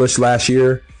so bullish last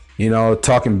year, you know,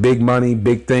 talking big money,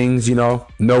 big things, you know,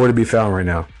 nowhere to be found right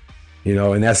now. You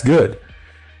know, and that's good.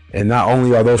 And not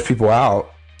only are those people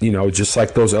out, you know, just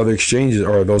like those other exchanges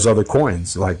or those other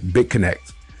coins like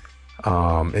BitConnect,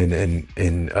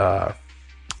 and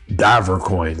Diver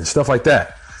Coin and stuff like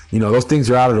that. You know, those things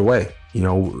are out of the way. You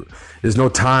know, there's no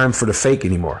time for the fake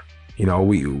anymore. You know,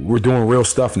 we're doing real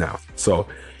stuff now. So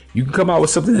you can come out with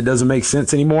something that doesn't make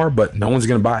sense anymore, but no one's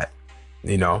going to buy it.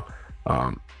 You know,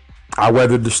 I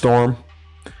weathered the storm.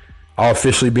 I'll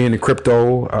officially be in the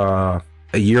crypto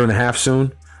a year and a half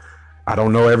soon. I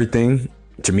don't know everything.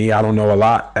 To me, I don't know a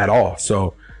lot at all.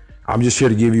 So I'm just here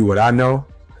to give you what I know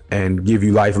and give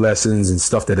you life lessons and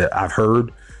stuff that I've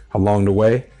heard along the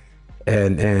way.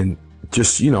 And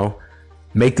just, you know,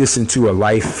 make this into a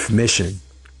life mission.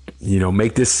 You know,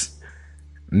 make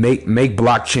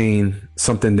blockchain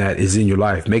something that is in your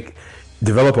life.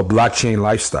 Develop a blockchain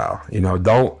lifestyle. You know,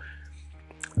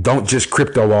 don't just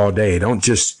crypto all day. Don't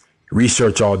just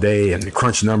research all day and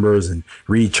crunch numbers and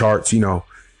read charts. You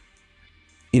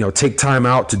know, take time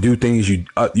out to do things you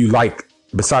like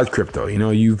besides crypto. You know,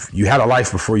 you had a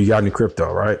life before you got into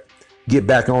crypto, right? Get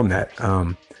back on that.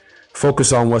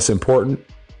 Focus on what's important.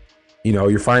 You know,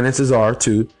 your finances are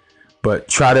too, but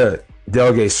try to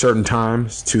delegate certain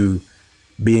times to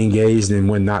be engaged and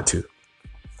when not to.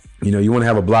 You know, you want to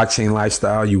have a blockchain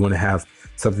lifestyle. You want to have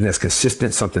something that's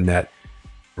consistent, something that,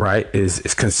 right, is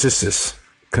consistent,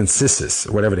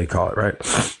 whatever they call it, right?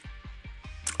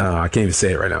 I can't even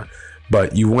say it right now,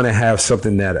 but you want to have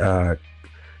something that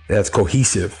that's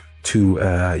cohesive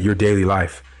to your daily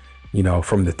life. You know,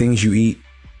 from the things you eat,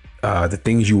 the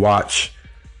things you watch,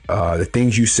 the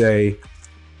things you say,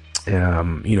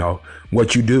 you know,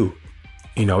 what you do.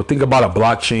 You know, think about a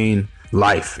blockchain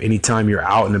life anytime you're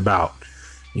out and about.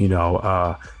 You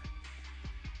know,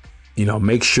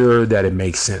 make sure that it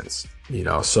makes sense. You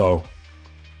know, so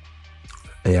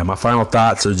yeah, my final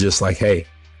thoughts are just like, hey,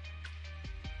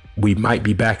 we might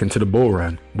be back into the bull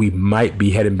run. We might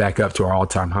be heading back up to our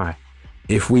all-time high.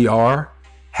 If we are,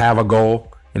 have a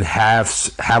goal and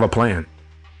have a plan.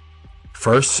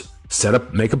 First,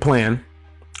 make a plan,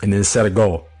 and then set a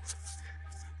goal.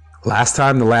 Last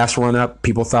time, the last run up,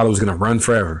 people thought it was going to run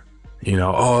forever. You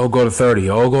know, oh, it'll go to 30.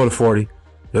 Oh, it'll go to 40.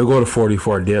 It'll go to 40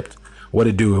 before it dipped.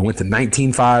 What'd it do? It went to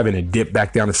 19.5 and it dipped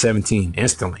back down to 17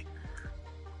 instantly.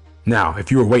 Now,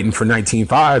 if you were waiting for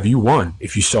 19.5, you won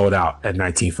if you sold out at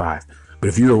 19.5. But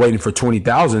if you were waiting for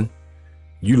 20,000,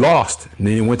 you lost. And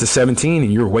then it went to 17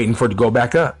 and you were waiting for it to go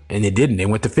back up. And it didn't. It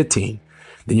went to 15.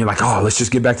 Then you're like, oh, let's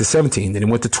just get back to 17. Then it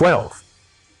went to 12.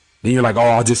 Then you're like, oh,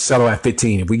 I'll just settle at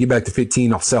 15. If we get back to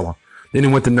 15, I'll sell them. Then it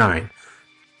went to 9.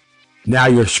 Now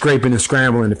you're scraping and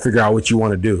scrambling to figure out what you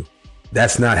want to do.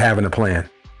 That's not having a plan.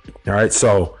 All right.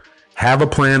 So have a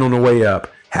plan on the way up.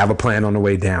 Have a plan on the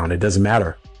way down. It doesn't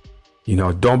matter. You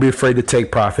know, don't be afraid to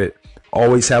take profit.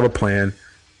 Always have a plan.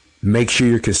 Make sure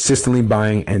you're consistently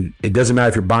buying. And it doesn't matter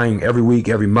if you're buying every week,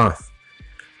 every month.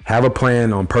 Have a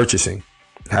plan on purchasing.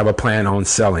 Have a plan on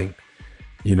selling.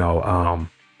 You know,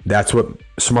 that's what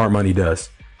smart money does.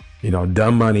 You know,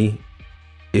 dumb money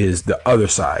is the other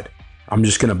side. I'm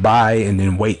just going to buy and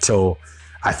then wait till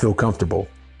I feel comfortable.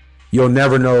 You'll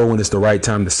never know when it's the right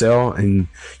time to sell, and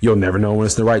you'll never know when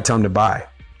it's the right time to buy.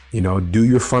 You know, do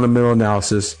your fundamental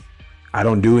analysis. I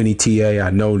don't do any TA. I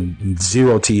know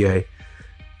zero TA.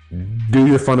 Do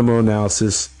your fundamental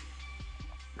analysis.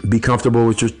 Be comfortable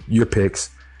with your picks.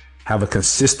 Have a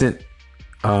consistent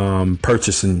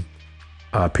purchasing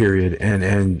period,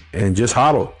 and just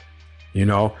hodl. You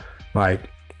know, like,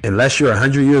 unless you're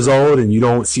 100 years old and you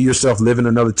don't see yourself living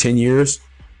another 10 years,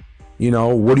 you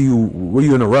know, what are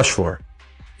you in a rush for?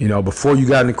 You know, before you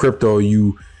got into crypto,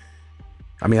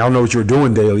 I don't know what you're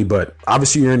doing daily, but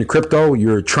obviously you're into crypto,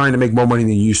 you're trying to make more money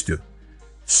than you used to.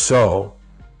 So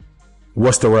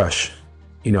what's the rush?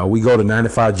 You know, we go to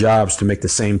 9-to-5 jobs to make the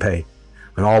same pay.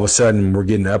 And all of a sudden we're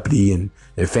getting uppity and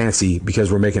fancy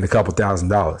because we're making a couple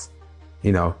 $1,000s.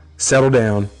 You know, settle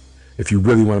down if you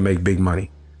really want to make big money.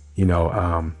 You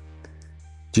know,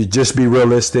 just be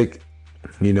realistic,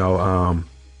 you know,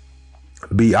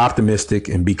 be optimistic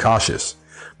and be cautious.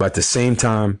 But at the same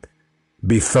time,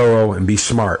 be thorough and be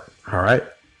smart. All right.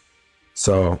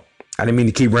 So I didn't mean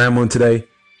to keep rambling today.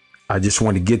 I just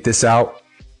wanted to get this out.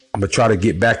 I'm going to try to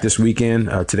get back this weekend.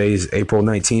 Today is April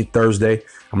 19th, Thursday.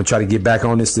 I'm going to try to get back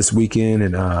on this weekend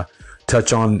and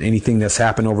touch on anything that's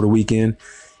happened over the weekend.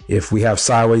 If we have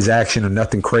sideways action or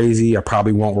nothing crazy, I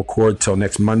probably won't record till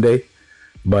next Monday.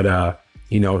 But,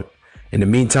 you know, in the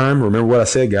meantime, remember what I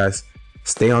said, guys.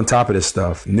 Stay on top of this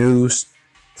stuff. News.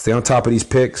 Stay on top of these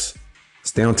picks.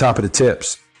 Stay on top of the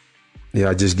tips. Yeah,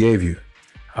 I just gave you.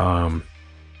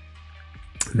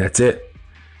 That's it.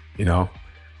 You know,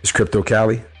 it's Crypto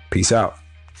Cali. Peace out.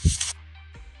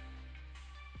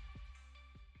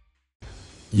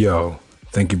 Yo,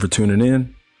 thank you for tuning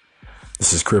in.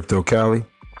 This is Crypto Cali,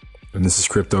 and this is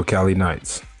Crypto Cali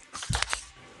Nights.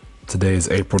 Today is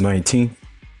April 19th,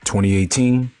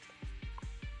 2018.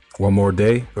 One more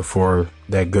day before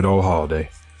that good old holiday.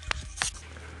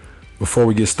 Before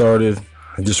we get started,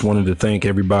 I just wanted to thank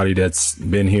everybody that's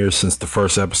been here since the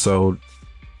first episode,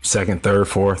 second, third,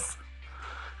 fourth.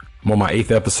 I'm on my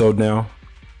 8th episode now.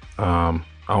 I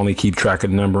only keep track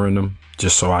of the number in them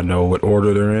just so I know what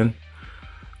order they're in.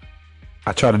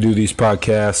 I try to do these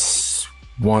podcasts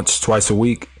once, twice a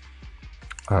week.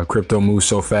 Crypto moves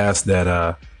so fast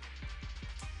that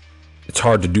it's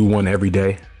hard to do one every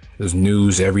day. There's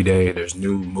news every day. There's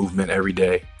new movement every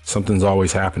day. Something's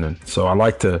always happening. So I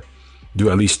like to do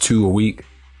at least 2 a week,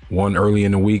 one early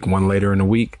in the week, one later in the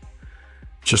week,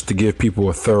 just to give people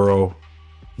a thorough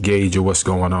gauge of what's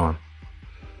going on.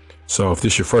 So if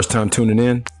this is your first time tuning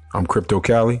in, I'm Crypto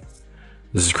Cali.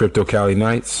 This is Crypto Cali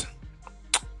Nights.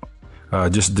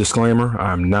 Just a disclaimer,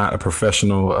 I'm not a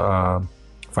professional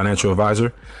financial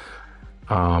advisor.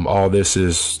 All this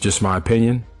is just my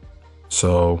opinion.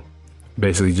 So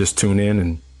basically just tune in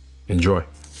and enjoy.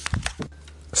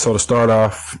 So to start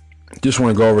off, just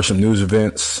want to go over some news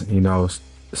events. You know,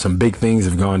 some big things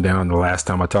have gone down the last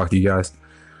time I talked to you guys.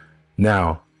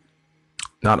 Now,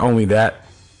 not only that,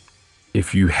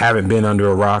 if you haven't been under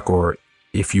a rock or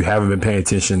if you haven't been paying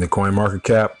attention to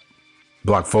CoinMarketCap,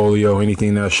 Blockfolio,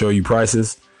 anything that'll show you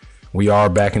prices, we are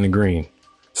back in the green.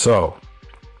 So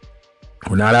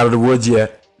we're not out of the woods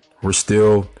yet. We're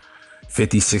still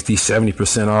 50, 60,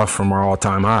 70% off from our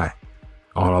all-time high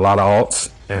on a lot of alts.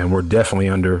 And we're definitely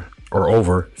under or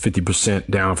over 50%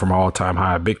 down from our all-time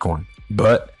high of Bitcoin.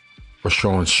 But we're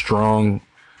showing strong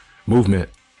movement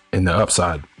in the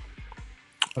upside.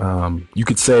 You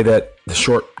could say that the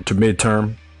short to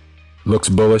mid-term looks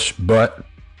bullish, but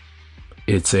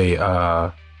it's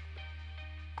a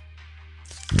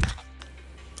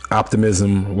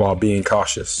optimism while being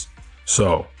cautious.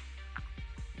 So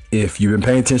if you've been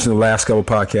paying attention to the last couple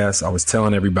podcasts, I was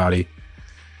telling everybody,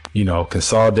 you know,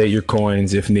 consolidate your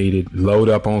coins if needed, load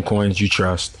up on coins you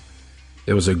trust.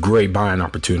 It was a great buying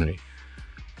opportunity.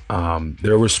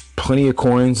 There was plenty of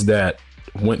coins that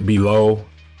went below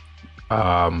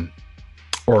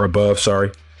or above,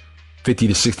 50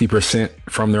 to 60%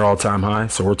 from their all-time high.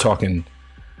 So we're talking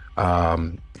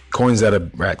coins that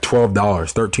are at $12,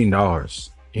 $13,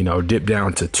 you know, dip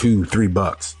down to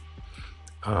 $2-3.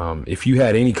 If you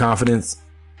had any confidence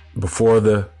before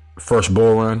the first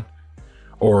bull run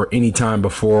or any time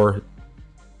before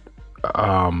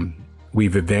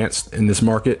we've advanced in this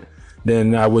market,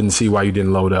 then I wouldn't see why you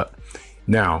didn't load up.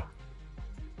 Now,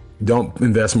 don't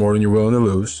invest more than you're willing to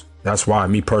lose. That's why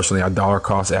me personally, I dollar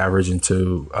cost average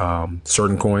into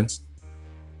certain coins.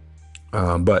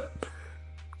 But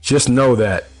just know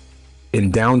that in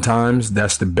down times,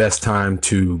 that's the best time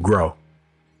to grow.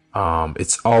 You're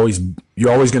always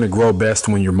going to grow best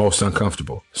when you're most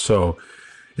uncomfortable. So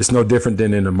it's no different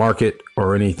than in the market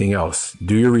or anything else.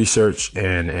 Do your research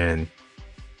and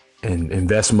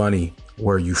invest money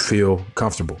where you feel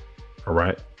comfortable. All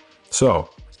right. So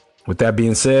with that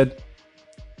being said,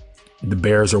 the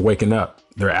bears are waking up.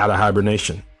 They're out of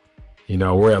hibernation. You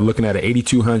know, we're looking at an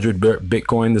 8,200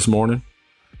 Bitcoin this morning.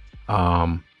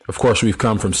 Of course, we've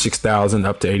come from 6,000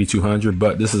 up to 8,200,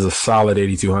 but this is a solid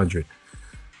 8,200.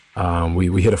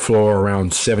 We hit a floor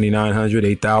around 7,900,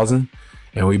 8,000,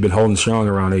 and we've been holding strong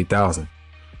around 8,000.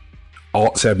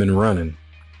 Alts have been running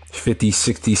 50,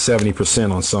 60,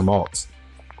 70% on some alts.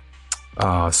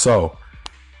 So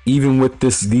even with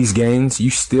these gains, you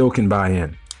still can buy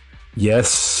in.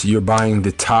 Yes, you're buying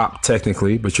the top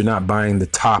technically, but you're not buying the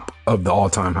top of the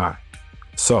all-time high.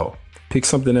 So pick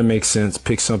something that makes sense.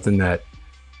 Pick something that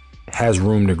has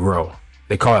room to grow.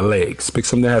 They call it legs. Pick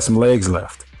something that has some legs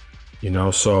left.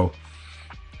 So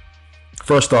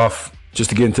first off, just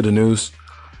to get into the news,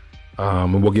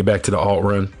 and we'll get back to the alt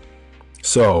run.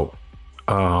 So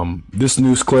this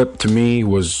news clip to me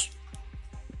was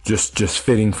just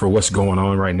fitting for what's going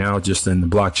on right now, just in the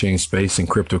blockchain space and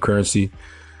cryptocurrency.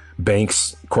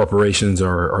 Banks, corporations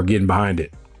are getting behind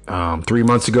it. 3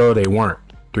 months ago, they weren't.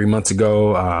 3 months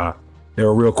ago, they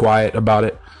were real quiet about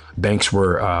it. Banks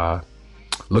were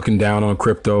looking down on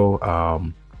crypto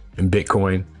and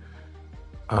Bitcoin,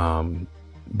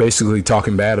 basically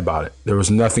talking bad about it. There was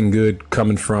nothing good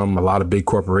coming from a lot of big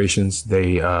corporations.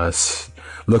 They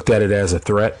looked at it as a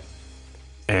threat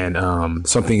and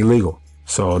something illegal.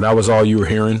 So that was all you were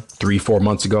hearing 3-4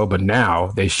 months ago. But now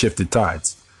they shifted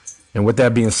tides. And with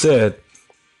that being said,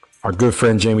 our good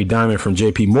friend Jamie Dimon from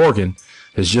JP Morgan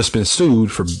has just been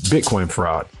sued for Bitcoin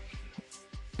fraud.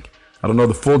 I don't know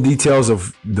the full details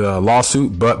of the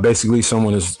lawsuit, but basically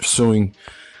someone is suing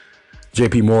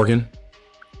JP Morgan,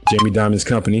 Jamie Dimon's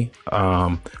company,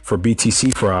 for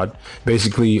BTC fraud,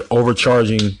 basically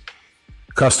overcharging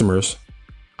customers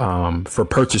for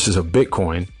purchases of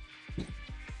Bitcoin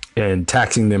and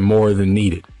taxing them more than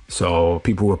needed. So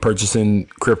people were purchasing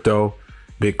crypto,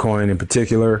 Bitcoin in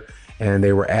particular, and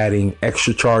they were adding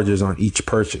extra charges on each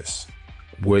purchase,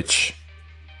 which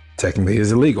technically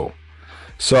is illegal.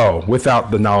 So without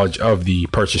the knowledge of the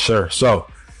purchaser. So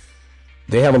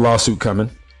they have a lawsuit coming.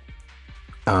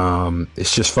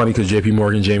 It's just funny because JP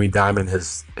Morgan, Jamie Dimon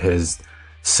has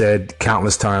said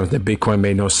countless times that Bitcoin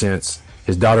made no sense.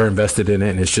 His daughter invested in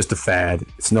it and it's just a fad.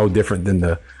 It's no different than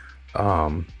the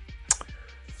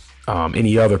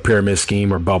any other pyramid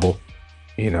scheme or bubble.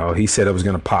 He said it was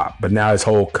going to pop, but now his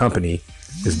whole company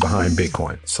is behind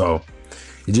Bitcoin. So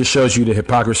it just shows you the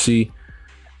hypocrisy,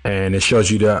 and it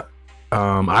shows you the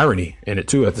irony in it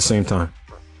too at the same time.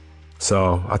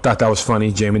 So I thought that was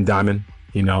funny. Jamie Dimon,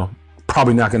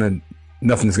 probably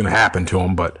nothing's going to happen to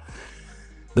him, but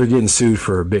they're getting sued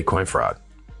for Bitcoin fraud.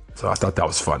 So I thought that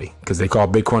was funny because they call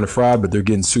Bitcoin a fraud, but they're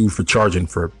getting sued for charging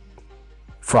for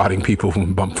frauding people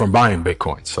from buying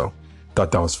Bitcoin. So I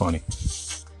thought that was funny.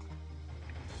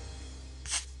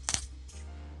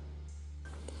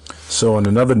 So in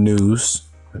another news,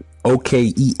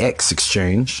 OKEX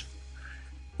exchange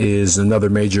is another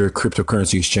major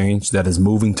cryptocurrency exchange that is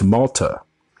moving to Malta.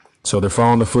 So they're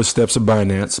following the footsteps of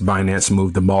Binance. Binance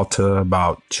moved to Malta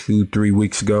about 2-3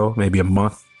 weeks ago, maybe a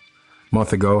month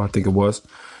ago, I think it was.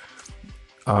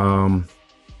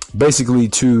 Basically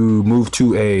to move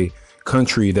to a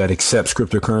country that accepts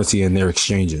cryptocurrency in their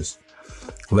exchanges.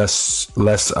 Less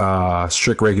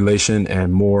strict regulation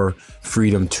and more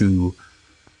freedom to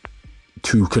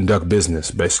conduct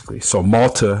business, basically. So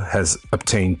Malta has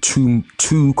obtained two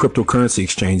cryptocurrency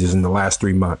exchanges in the last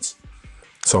 3 months.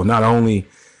 So not only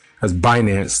has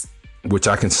Binance, which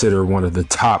I consider one of the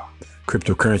top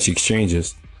cryptocurrency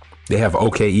exchanges, they have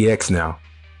OKEX now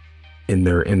in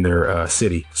their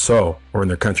city, or in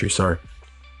their country, sorry.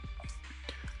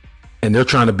 And they're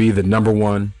trying to be the number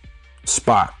one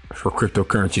spot for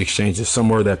cryptocurrency exchanges,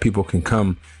 somewhere that people can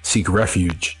come seek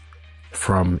refuge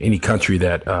from any country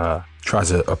that tries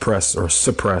to oppress or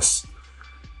suppress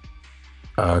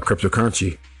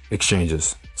cryptocurrency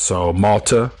exchanges. So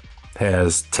Malta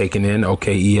has taken in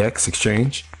OKEX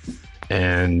exchange,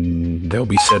 and they'll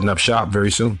be setting up shop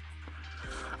very soon.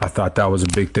 I thought that was a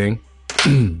big thing.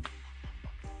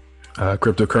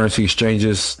 Cryptocurrency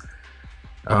exchanges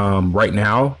right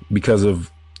now, because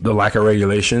of the lack of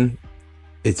regulation,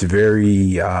 it's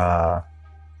very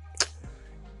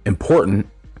important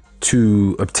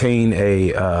to obtain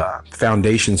a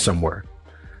foundation somewhere.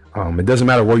 It doesn't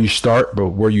matter where you start, but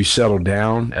where you settle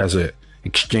down as a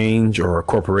exchange or a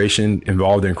corporation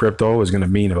involved in crypto is going to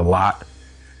mean a lot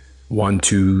 1,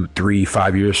 2, 3,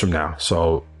 5 years from now.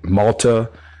 So Malta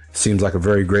seems like a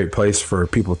very great place for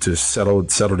people to settle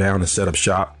down and set up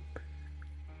shop.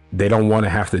 They don't want to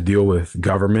have to deal with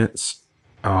governments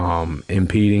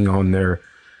impeding on their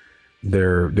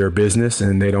business,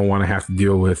 and they don't want to have to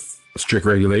deal with strict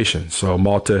regulation. So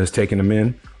Malta has taken them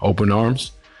in open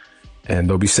arms, and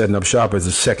they'll be setting up shop as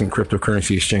a second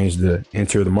cryptocurrency exchange to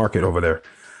enter the market over there.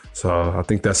 So I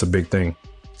think that's a big thing.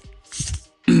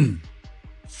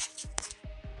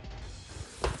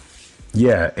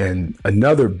 Yeah, and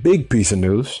another big piece of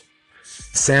news,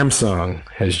 Samsung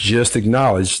has just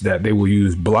acknowledged that they will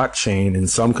use blockchain in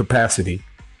some capacity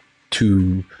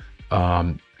to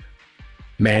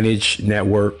manage,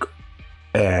 network,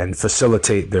 and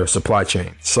facilitate their supply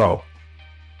chain. So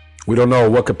we don't know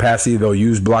what capacity they'll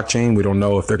use blockchain. We don't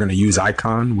know if they're going to use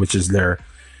Icon, which is their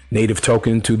native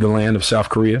token to the land of South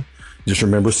Korea. Just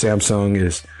remember, Samsung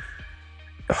is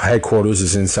headquarters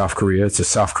is in South Korea. It's a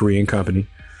South Korean company,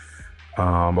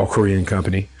 or Korean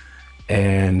company.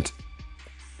 And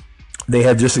they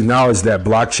have just acknowledged that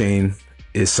blockchain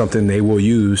is something they will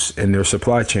use in their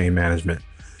supply chain management.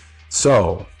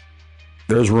 So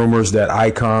there's rumors that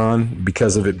Icon,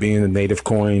 because of it being a native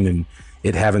coin and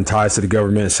it having ties to the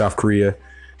government in South Korea,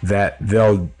 that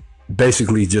they'll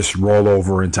basically just roll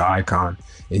over into Icon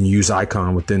and use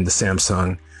Icon within the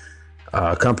Samsung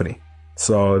company.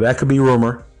 So that could be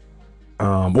rumor.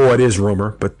 Well, it is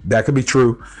rumor, but that could be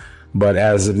true. But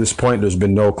as of this point, there's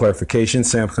been no clarification.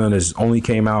 Samsung has only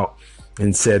came out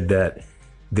and said that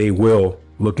they will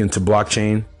look into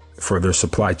blockchain for their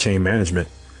supply chain management.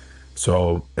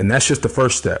 So, and that's just the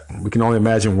first step. We can only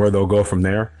imagine where they'll go from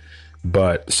there.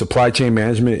 But supply chain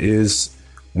management is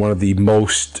one of the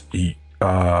most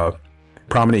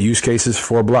prominent use cases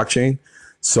for blockchain.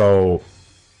 So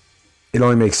it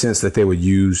only makes sense that they would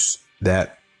use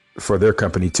that for their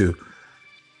company too.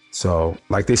 So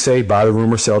like they say, buy the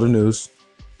rumor, sell the news.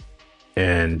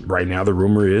 And right now the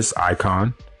rumor is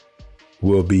Icon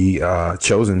will be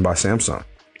chosen by Samsung.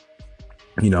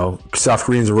 You know, South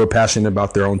Koreans are real passionate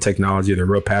about their own technology. They're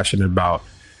real passionate about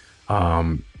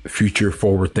future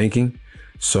forward thinking.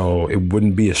 So it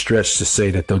wouldn't be a stretch to say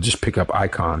that they'll just pick up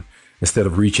Icon instead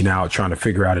of reaching out, trying to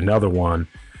figure out another one,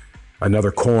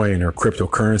 another coin or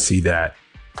cryptocurrency that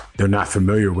they're not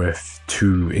familiar with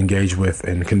to engage with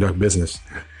and conduct business.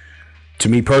 To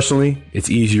me personally,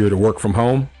 it's easier to work from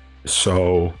home.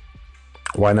 So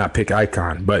why not pick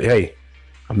Icon? But hey,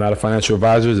 I'm not a financial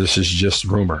advisor. This is just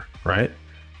rumor, right?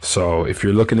 So if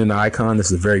you're looking into Icon, this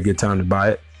is a very good time to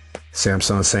buy it.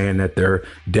 Samsung saying that they're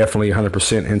definitely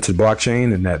 100% into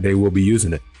blockchain and that they will be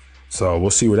using it. So we'll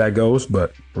see where that goes.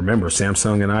 But remember,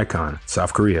 Samsung and Icon,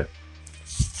 South Korea.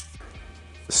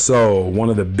 So one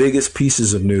of the biggest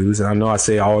pieces of news, and I know I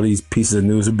say all these pieces of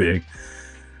news are big.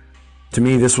 To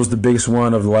me, this was the biggest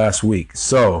one of the last week.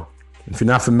 So if you're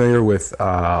not familiar with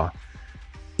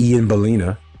Ian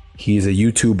Ballina, he's a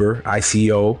YouTuber,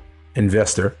 ICO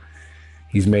investor.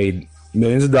 He's made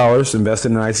millions of dollars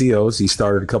invested in ICOs. He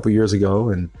started a couple years ago,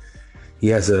 and he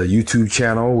has a YouTube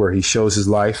channel where he shows his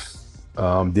life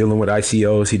dealing with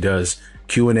ICOs. He does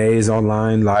Q&As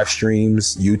online, live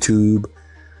streams, YouTube,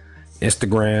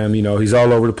 Instagram. You know, he's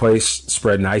all over the place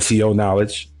spreading ICO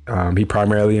knowledge. He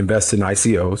primarily invests in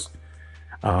ICOs.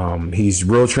 He's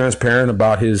real transparent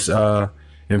about his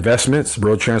investments,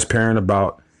 real transparent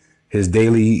about his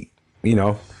daily, you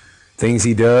know, things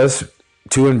he does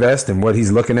to invest and what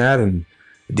he's looking at and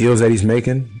deals that he's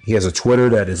making. He has a Twitter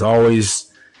that is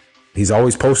he's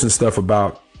always posting stuff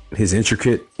about his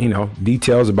intricate, you know,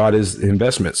 details about his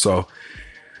investments. So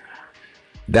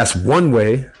that's one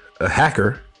way a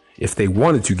hacker, if they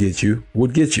wanted to get you,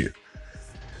 would get you.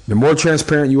 The more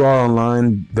transparent you are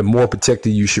online, the more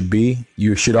protected you should be.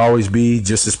 You should always be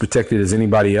just as protected as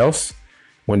anybody else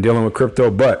when dealing with crypto.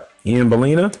 But Ian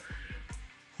Ballina,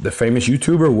 the famous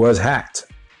YouTuber, was hacked.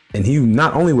 And he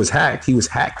not only was hacked, he was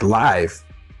hacked live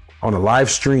on a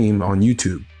live stream on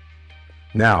YouTube.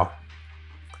 Now,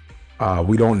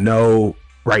 we don't know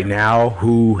right now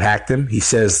who hacked him. He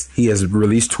says he has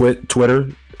released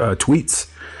Twitter tweets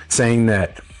saying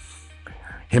that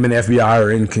him and FBI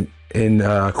are in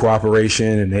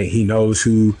cooperation and he knows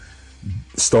who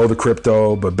stole the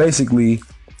crypto. But basically,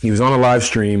 he was on a live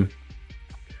stream.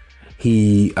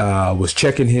 He was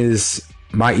checking his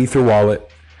MyEther wallet.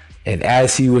 And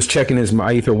as he was checking his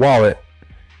MyEther wallet,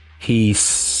 he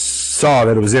saw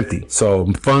that it was empty. So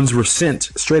funds were sent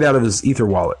straight out of his Ether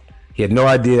wallet. He had no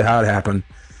idea how it happened.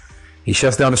 He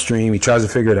shuts down the stream. He tries to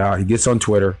figure it out. He gets on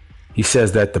Twitter. He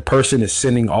says that the person is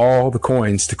sending all the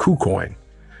coins to KuCoin.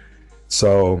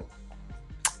 So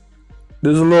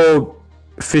there's a little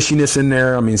fishiness in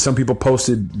there. I mean, some people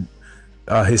posted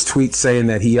his tweet saying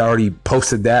that he already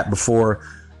posted that before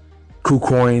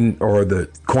KuCoin or the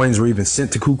coins were even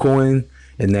sent to KuCoin,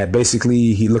 and that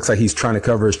basically he looks like he's trying to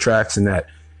cover his tracks and that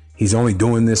he's only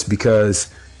doing this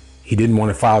because he didn't want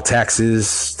to file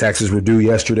taxes. Taxes were due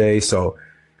yesterday, so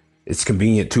it's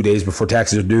convenient 2 days before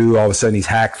taxes are due. All of a sudden he's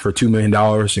hacked for $2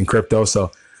 million in crypto. So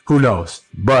who knows?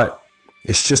 But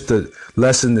it's just a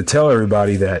lesson to tell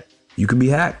everybody that you can be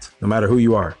hacked no matter who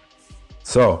you are.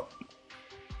 So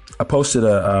I posted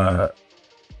a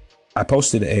I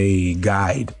posted a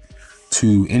guide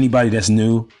to anybody that's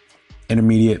new,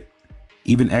 intermediate,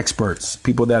 even experts,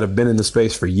 people that have been in the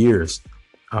space for years.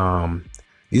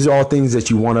 These are all things that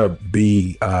you want to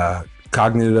be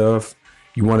cognizant of.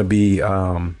 You want to be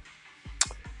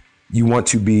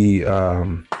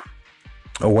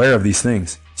aware of these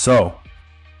things. So,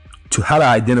 to how to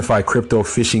identify crypto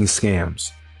phishing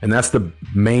scams, and that's the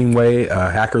main way a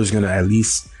hacker is going to at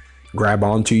least grab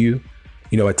onto you,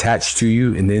 attach to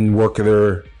you, and then work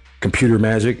their computer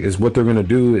magic. Is what they're going to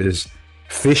do is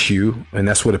phish you, and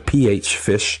that's what a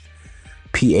phish,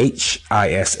 PHISH,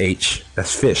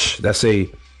 that's phish. That's a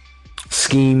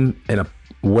scheme and a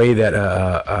way that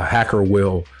a hacker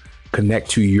will connect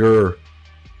to your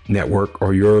network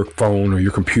or your phone or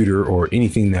your computer or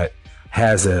anything that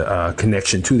has a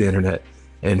connection to the internet,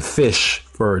 and phish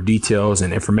for details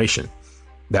and information.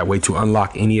 That way to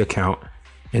unlock any account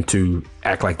and to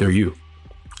act like they're you.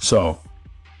 So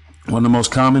one of the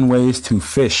most common ways to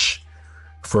phish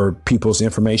for people's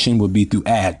information would be through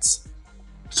ads.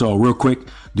 So real quick,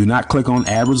 do not click on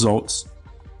ad results.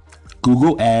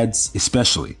 Google ads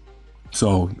especially.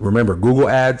 So remember, Google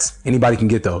ads, anybody can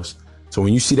get those. So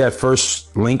when you see that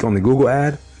first link on the Google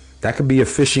ad, that could be a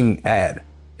phishing ad.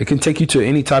 It can take you to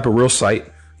any type of real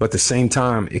site, but at the same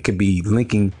time, it could be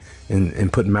linking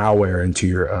and putting malware into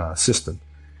your system,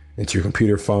 into your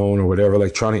computer, phone, or whatever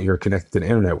electronic you're connected to the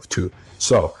internet to.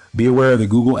 So be aware of the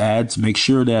Google ads. Make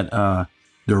sure that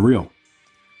they're real.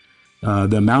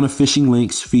 The amount of phishing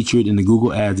links featured in the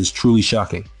Google ads is truly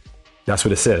shocking. That's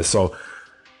what it says. So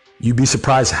you'd be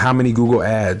surprised how many Google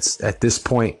ads at this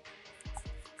point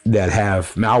that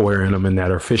have malware in them and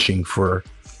that are phishing for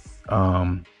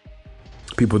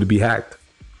people to be hacked.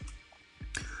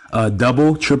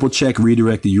 Double, triple check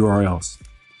redirected URLs.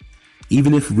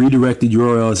 Even if redirected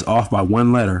URL is off by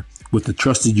one letter, with the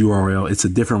trusted URL, it's a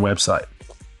different website.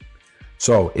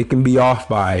 So it can be off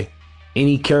by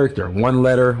any character, one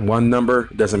letter, one number,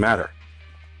 doesn't matter.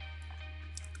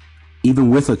 Even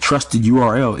with a trusted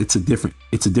URL, it's a different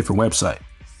website.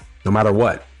 No matter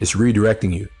what, it's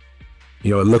redirecting you.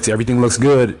 Everything looks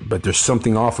good, but there's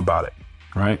something off about it,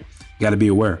 right? You got to be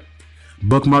aware.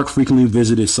 Bookmark frequently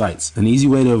visited sites. An easy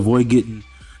way to avoid getting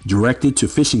directed to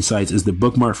phishing sites is to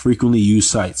bookmark frequently used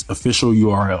sites, official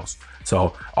URLs.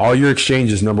 So all your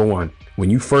exchanges, number one, when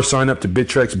you first sign up to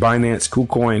Bittrex, Binance,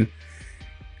 KuCoin,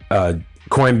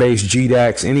 Coinbase,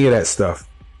 GDAX, any of that stuff,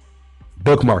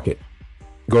 bookmark it.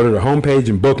 Go to the homepage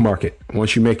and bookmark it.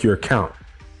 Once you make your account,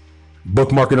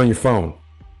 bookmark it on your phone.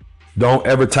 Don't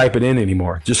ever type it in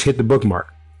anymore. Just hit the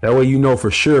bookmark. That way you know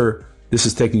for sure this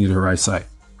is taking you to the right site.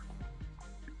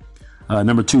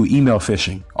 Number two, email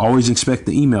phishing. Always inspect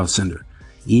the email sender.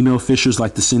 Email phishers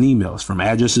like to send emails from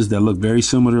addresses that look very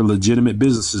similar to legitimate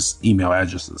businesses' email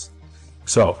addresses.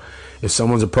 So if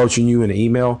someone's approaching you in an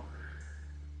email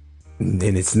and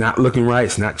it's not looking right,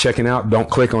 it's not checking out, don't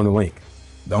click on the link.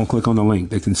 Don't click on the link.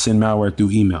 They can send malware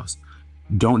through emails.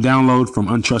 Don't download from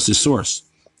untrusted source,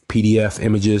 PDF,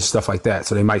 images, stuff like that.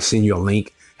 So they might send you a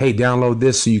link. Hey, download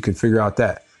this so you can figure out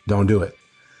that. Don't do it.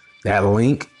 That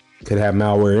link could have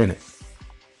malware in it.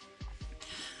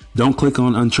 Don't click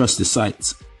on untrusted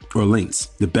sites or links.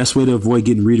 The best way to avoid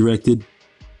getting redirected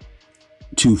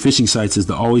to phishing sites is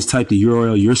to always type the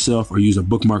URL yourself or use a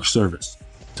bookmark service.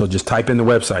 So just type in the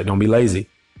website. Don't be lazy.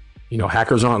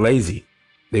 Hackers aren't lazy.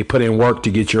 They put in work to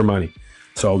get your money.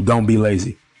 So don't be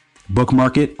lazy.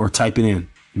 Bookmark it or type it in.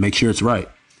 Make sure it's right.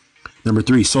 Number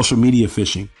three, social media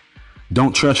phishing.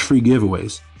 Don't trust free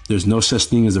giveaways. There's no such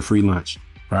thing as a free lunch,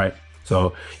 right?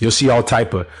 So you'll see all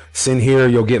type of send here,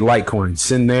 you'll get Litecoin,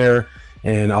 send there,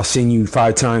 and I'll send you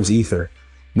 5 times Ether.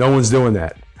 No one's doing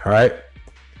that. All right.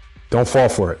 Don't fall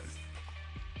for it.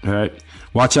 All right.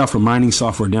 Watch out for mining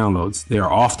software downloads. They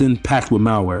are often packed with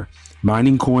malware.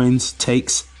 Mining coins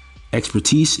takes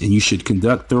expertise, and you should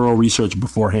conduct thorough research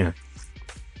beforehand.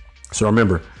 So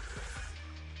remember,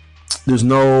 there's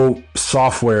no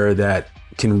software that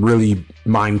can really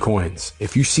mine coins.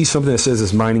 If you see something that says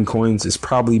it's mining coins, it's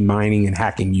probably mining and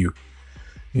hacking you.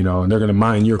 And they're going to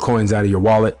mine your coins out of your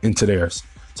wallet into theirs.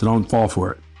 So don't fall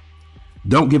for it.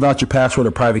 Don't give out your password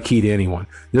or private key to anyone.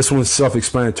 This one's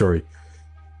self-explanatory.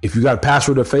 If you got a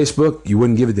password to Facebook, you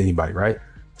wouldn't give it to anybody, right?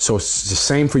 So it's the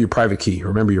same for your private key.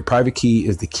 Remember, your private key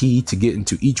is the key to get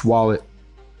into each wallet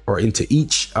or into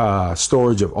each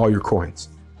storage of all your coins.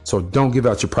 So don't give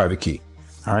out your private key.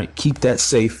 All right. Keep that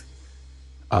safe,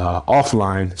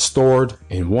 offline, stored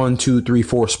in 1, 2, 3,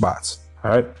 4 spots.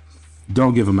 All right.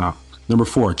 Don't give them out. Number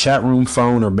 4, chat room,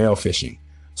 phone, or mail phishing.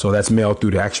 So that's mail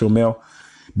through the actual mail.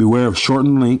 Beware of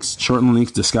shortened links. Shortened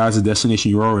links disguise the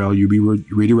destination URL you'll be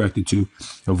redirected to.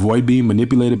 Avoid being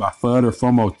manipulated by FUD or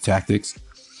FOMO tactics.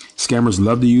 Scammers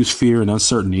love to use fear and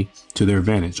uncertainty to their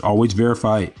advantage. Always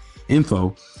verify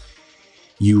info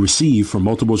you receive from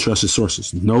multiple trusted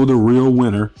sources. Know the real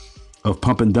winner of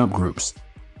pump and dump groups.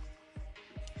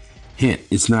 Hint,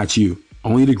 it's not you.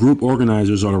 Only the group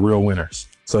organizers are the real winners.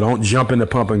 So don't jump into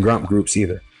pump and dump groups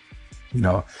either. You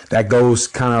know, that goes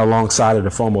kind of alongside of the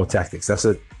FOMO tactics. That's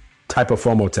a type of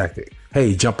FOMO tactic.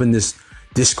 Hey, jump in this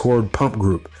Discord pump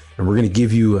group and we're going to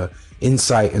give you a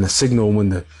insight and a signal when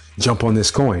to jump on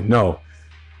this coin. No,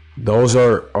 those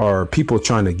are people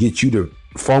trying to get you to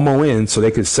FOMO in so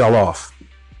they could sell off.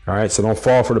 All right, so don't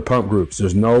fall for the pump groups.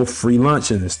 There's no free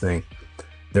lunch in this thing.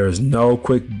 There is no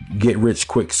quick get rich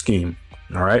quick scheme.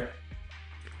 All right.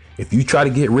 If you try to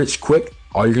get rich quick,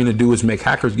 all you're going to do is make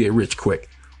hackers get rich quick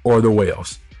or the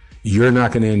whales. You're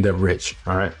not going to end up rich.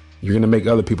 All right. You're going to make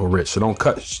other people rich. So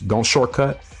don't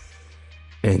shortcut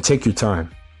and take your time.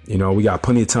 You know, we got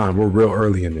plenty of time. We're real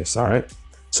early in this. All right.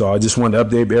 So I just wanted to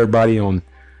update everybody on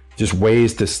just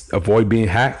ways to avoid being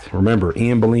hacked. Remember,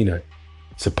 Ian Bellina,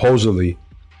 supposedly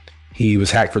he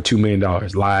was hacked for $2 million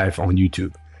live on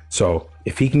YouTube. So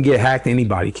if he can get hacked,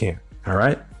 anybody can. All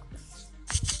right.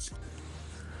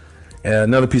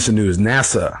 Another piece of news.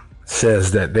 NASA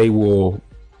says that they will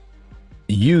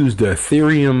use the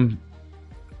Ethereum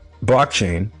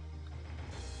blockchain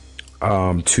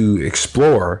to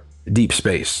explore deep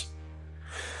space.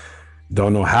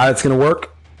 Don't know how it's going to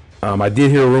work. I did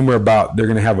hear a rumor about they're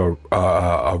going to have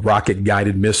a rocket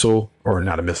guided missile, or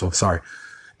not a missile, sorry.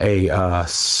 A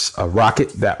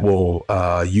rocket that will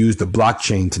use the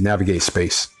blockchain to navigate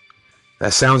space.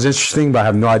 That sounds interesting, but I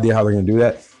have no idea how they're going to do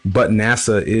that. But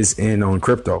NASA is in on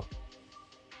crypto.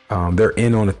 They're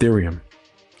in on Ethereum.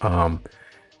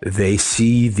 They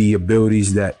see the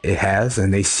abilities that it has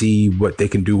and they see what they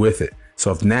can do with it.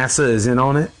 So if NASA is in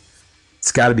on it,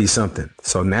 it's got to be something.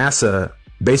 So NASA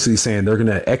basically saying they're going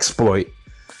to exploit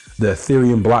the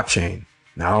Ethereum blockchain.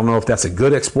 Now, I don't know if that's a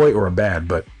good exploit or a bad,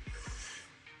 but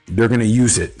they're going to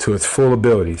use it to its full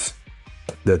abilities,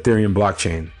 the Ethereum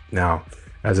blockchain. Now,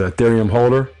 as an Ethereum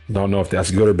holder, don't know if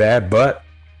that's good or bad, but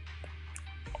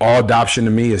all adoption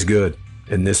to me is good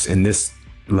in this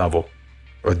level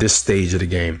or this stage of the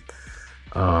game.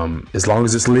 As long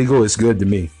as it's legal, it's good to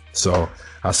me. So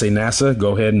I say NASA,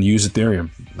 go ahead and use Ethereum.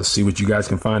 Let's see what you guys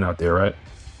can find out there, right?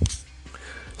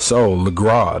 So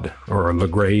Legrade, or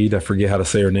Legrade, I forget how to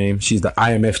say her name. She's the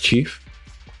IMF chief.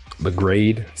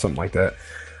 Legrade, something like that.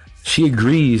 She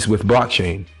agrees with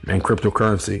blockchain and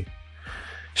cryptocurrency.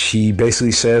 She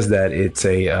basically says that it's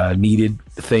a needed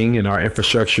thing in our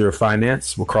infrastructure of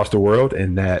finance across the world,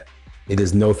 and that it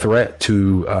is no threat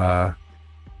to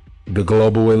the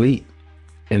global elite,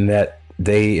 and that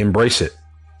they embrace it.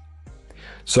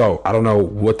 So I don't know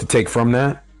what to take from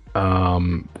that.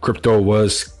 Crypto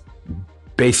was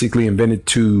basically invented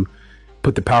to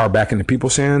put the power back in the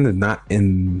people's hands and not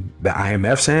in the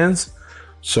IMF's hands.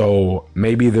 So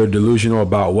maybe they're delusional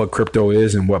about what crypto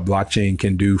is and what blockchain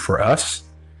can do for us,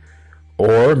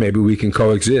 or maybe we can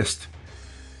coexist.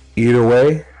 Either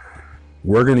way,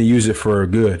 we're going to use it for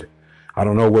good. I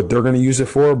don't know what they're going to use it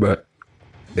for, but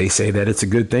they say that it's a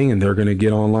good thing and they're going to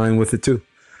get online with it too.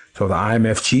 So the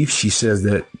IMF chief, she says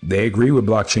that they agree with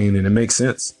blockchain and it makes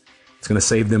sense. It's going to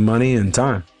save them money and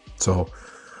time. So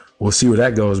we'll see where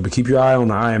that goes, but keep your eye on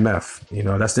the IMF. You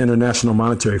know, that's the International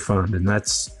Monetary Fund, and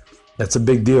that's a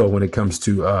big deal when it comes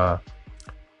to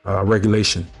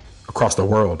regulation across the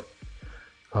world,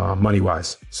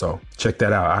 money-wise. So check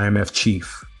that out, IMF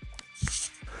chief.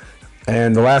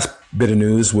 And the last bit of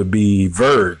news would be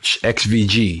Verge,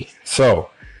 XVG. So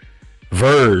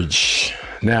Verge.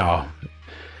 Now,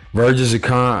 Verge is a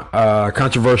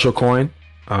controversial coin.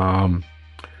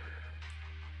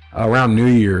 Around New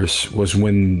Year's was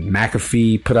when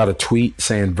McAfee put out a tweet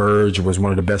saying Verge was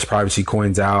one of the best privacy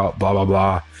coins out, blah, blah,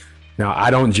 blah. Now,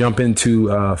 I don't jump into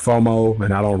FOMO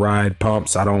and I don't ride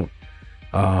pumps. I don't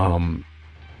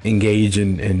engage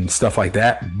in stuff like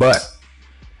that. But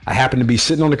I happened to be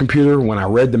sitting on the computer when I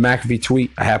read the McAfee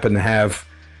tweet. I happened to have,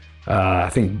 I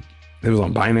think it was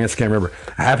on Binance, can't remember.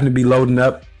 I happened to be loading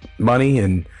up money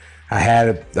and I had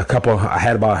about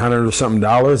 $100 or something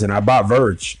and I bought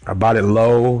Verge. I bought it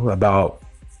low, about,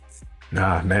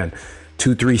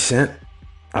 2-3 cents.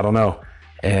 I don't know.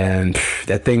 And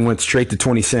that thing went straight to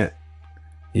 20 cents,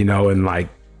 you know, in like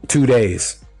 2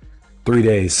 days, 3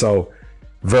 days. So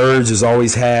Verge has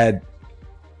always had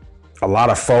a lot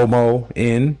of FOMO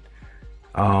in,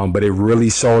 but it really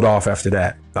sold off after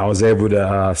that. I was able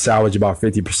to salvage about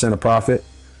 50% of profit.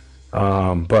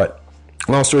 But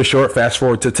long story short, fast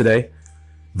forward to today,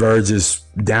 Verge is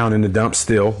down in the dumps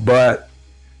still, but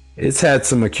it's had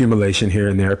some accumulation here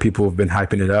and there. People have been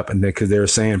hyping it up, and because they were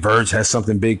saying Verge has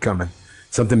something big coming.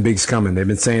 Something big's coming. They've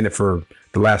been saying it for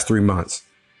the last 3 months.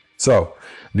 So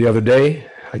the other day,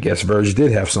 I guess Verge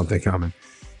did have something coming,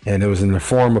 and it was in the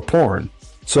form of porn.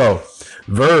 So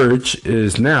Verge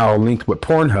is now linked with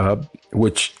Pornhub,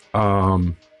 which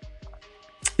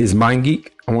is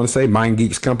MindGeek. I want to say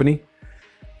MindGeek's company.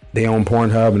 They own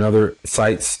Pornhub and other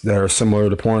sites that are similar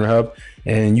to Pornhub,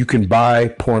 and you can buy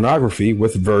pornography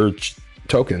with Verge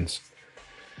tokens.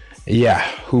 Yeah,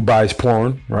 who buys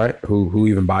porn, right? Who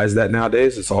even buys that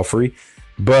nowadays? It's all free.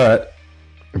 But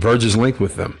Verge is linked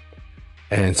with them.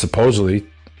 And supposedly,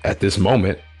 at this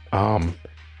moment,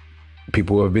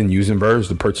 people have been using Verge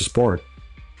to purchase porn.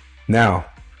 Now,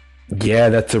 yeah,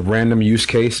 that's a random use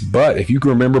case. But if you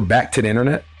can remember back to the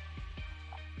internet,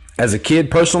 as a kid,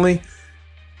 personally,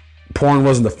 porn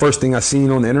wasn't the first thing I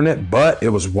seen on the internet, but it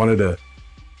was one of the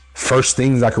first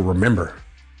things I could remember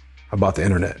about the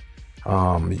internet.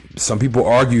 Some people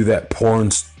argue that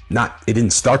it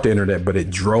didn't start the internet, but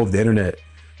it drove the internet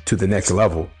to the next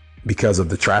level because of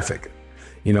the traffic.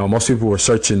 Most people were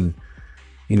searching,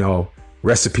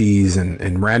 recipes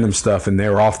and random stuff, and they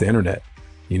were off the internet.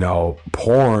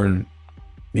 Porn,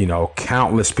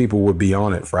 countless people would be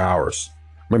on it for hours.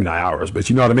 Maybe not hours, but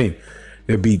you know what I mean?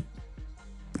 It'd be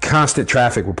constant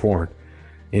traffic with porn.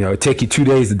 It'd take you 2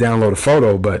 days to download a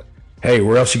photo, but hey,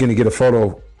 where else are you going to get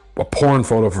a porn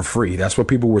photo for free? That's what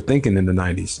people were thinking in the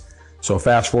 90s. So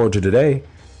fast forward to today,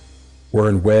 we're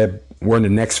in the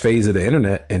next phase of the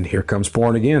internet, and here comes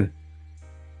porn again.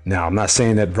 Now, I'm not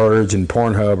saying that Verge and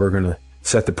Pornhub are going to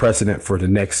set the precedent for the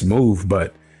next move,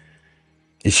 but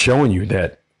it's showing you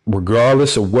that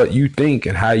regardless of what you think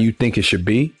and how you think it should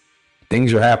be,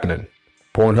 things are happening.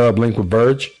 Pornhub linked with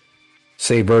Verge.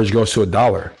 Say Verge goes to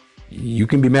 $1. You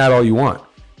can be mad all you want,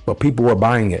 but people are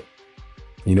buying it.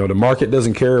 The market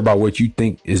doesn't care about what you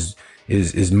think is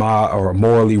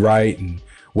morally right and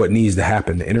what needs to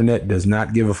happen. The internet does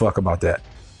not give a fuck about that.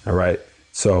 All right.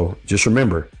 So just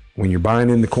remember, when you're buying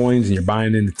into coins and you're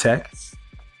buying into tech,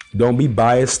 don't be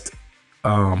biased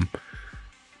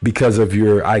because of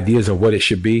your ideas of what it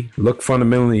should be. Look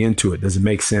fundamentally into it. Does it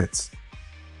make sense?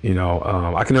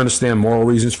 I can understand moral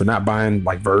reasons for not buying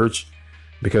like Verge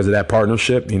because of that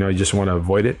partnership. You just want to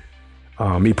avoid it.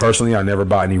 Me personally, I never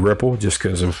bought any Ripple just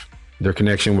because of their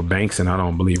connection with banks, and I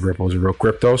don't believe Ripple is a real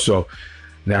crypto. So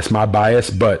that's my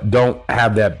bias, but don't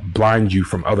have that blind you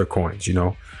from other coins.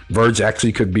 Verge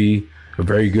actually could be a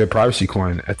very good privacy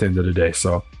coin at the end of the day.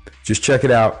 So just check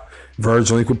it out. Verge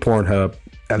linked with Pornhub.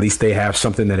 At least they have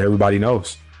something that everybody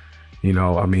knows.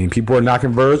 People are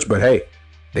knocking Verge, but hey,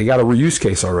 they got a reuse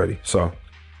case already. So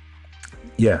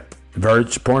yeah,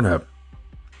 Verge, Pornhub.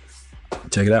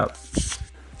 Check it out.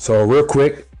 So real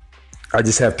quick, I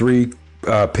just have 3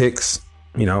 picks,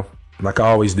 like I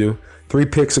always do. 3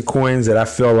 picks of coins that I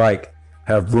feel like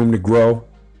have room to grow.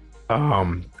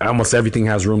 Almost everything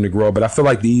has room to grow, but I feel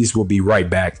like these will be right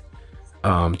back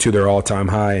to their all-time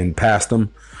high and past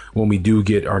them when we do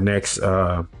get our next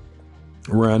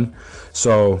run.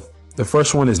 So the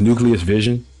first one is Nucleus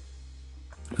Vision.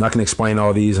 I'm not going to explain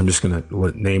all these. I'm just going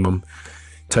to name them,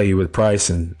 tell you with price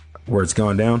and where it's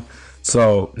gone down.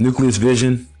 So Nucleus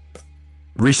Vision,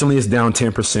 recently it's down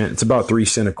 10%. It's about 3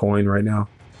 cents a coin right now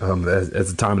at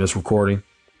the time of this recording.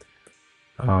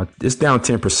 It's down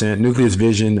 10%. Nucleus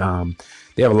Vision,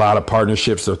 they have a lot of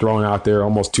partnerships they're throwing out there,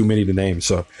 almost too many to name.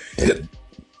 So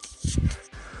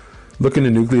look into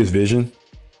Nucleus Vision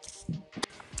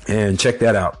and check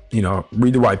that out.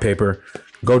 Read the white paper,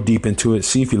 go deep into it,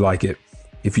 see if you like it.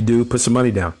 If you do, put some money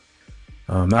down.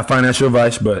 Not financial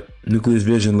advice, but Nucleus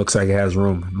Vision looks like it has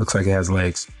room. Looks like it has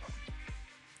legs.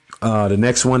 The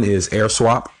next one is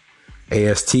AirSwap,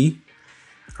 AST.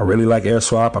 I really like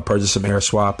AirSwap. I purchased some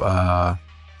AirSwap a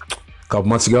couple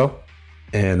months ago.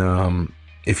 And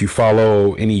if you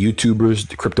follow any YouTubers,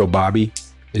 the Crypto Bobby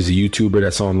is a YouTuber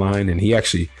that's online, and he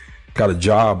actually got a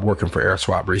job working for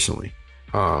AirSwap recently.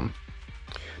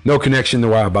 No connection to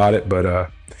why I bought it, but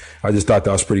I just thought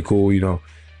that was pretty cool.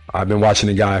 I've been watching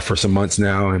the guy for some months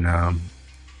now, and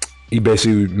he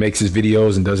basically makes his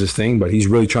videos and does his thing, but he's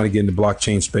really trying to get into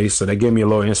blockchain space. So that gave me a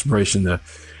little inspiration to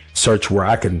search where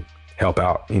I can help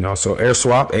out. So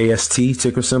AirSwap, AST,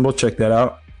 ticker symbol, check that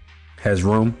out. Has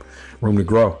room to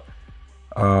grow.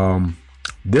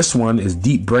 This one is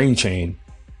Deep Brain Chain,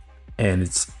 and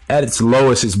it's at its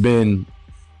lowest it's been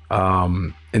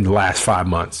in the last 4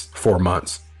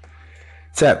 months.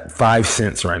 It's at 5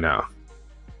 cents right now.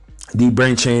 Deep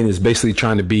Brain Chain is basically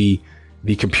trying to be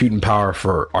the computing power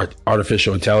for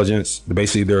artificial intelligence.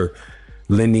 Basically, they're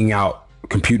lending out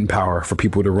computing power for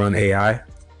people to run AI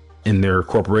in their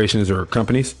corporations or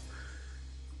companies,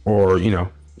 or,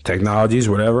 technologies,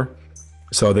 whatever.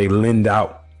 So they lend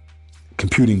out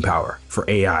computing power for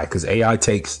AI, because AI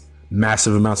takes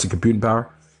massive amounts of computing power,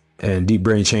 and Deep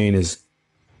Brain Chain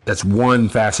that's one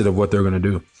facet of what they're going to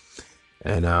do.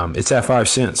 And it's at 5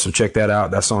 cents. So check that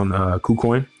out. That's on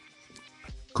KuCoin,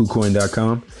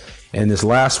 KuCoin.com. And this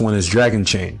last one is Dragon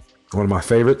Chain, one of my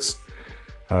favorites.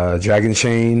 Dragon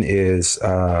Chain is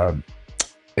a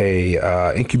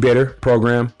incubator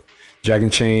program. Dragon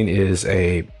Chain is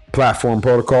a platform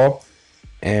protocol,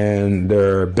 and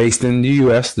they're based in the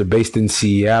US. They're based in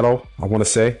Seattle, I want to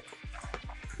say.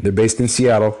 They're based in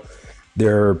Seattle.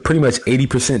 They're pretty much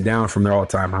 80% down from their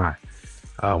all-time high.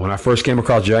 When I first came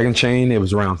across Dragon Chain, it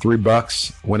was around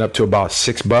 $3, went up to about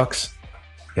 $6,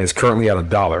 and it's currently at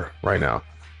 $1 right now.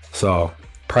 So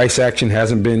price action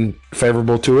hasn't been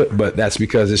favorable to it, but that's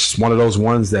because it's just one of those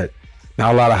ones that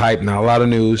not a lot of hype, not a lot of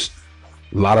news,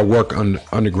 a lot of work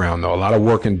underground though, a lot of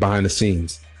working behind the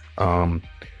scenes. One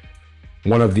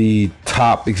of the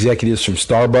top executives from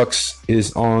Starbucks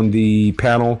is on the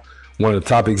panel. One of the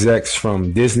top execs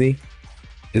from Disney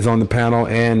is on the panel,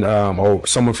 and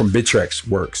someone from Bittrex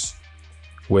works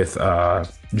with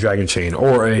Dragon Chain,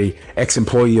 or a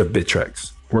ex-employee of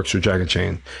Bittrex works with Dragon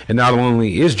Chain. And not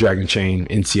only is Dragon Chain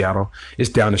in Seattle, it's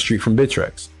down the street from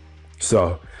Bittrex.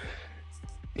 So,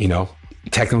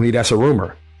 technically that's a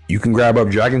rumor. You can grab up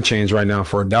Dragon Chains right now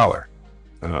for $1.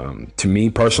 To me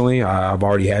personally, I've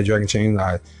already had Dragon Chain.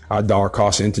 I dollar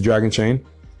cost into Dragon Chain.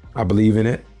 I believe in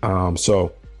it.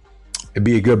 So it'd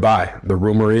be a good buy. The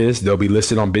rumor is they'll be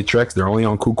listed on Bittrex. They're only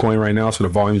on KuCoin right now, so the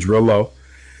volume's real low.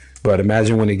 But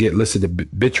imagine when they get listed to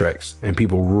Bittrex and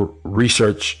people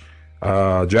research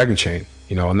Dragon Chain.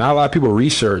 Not a lot of people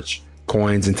research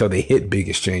coins until they hit big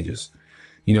exchanges.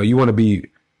 You want to be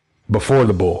before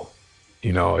the bull.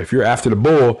 If you're after the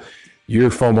bull, you're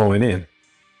FOMOing in.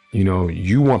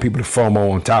 You want people to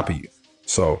FOMO on top of you.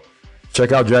 So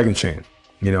check out Dragon Chain.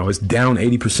 It's down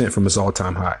 80% from its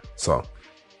all-time high. So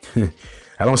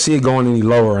I don't see it going any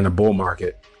lower in a bull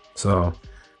market. So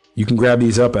you can grab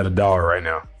these up at $1 right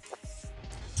now.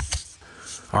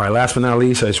 All right, last but not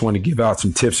least, I just want to give out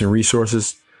some tips and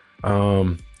resources.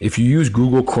 If you use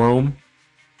Google Chrome,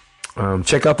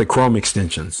 check out the Chrome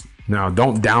extensions. Now,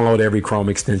 don't download every Chrome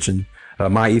extension.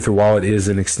 My Ether Wallet is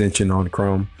an extension on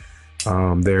Chrome.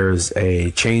 There's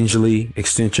a Changelly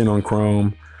extension on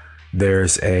Chrome.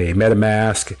 There's a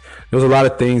MetaMask. There's a lot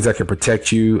of things that can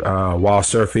protect you while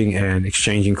surfing and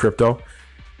exchanging crypto,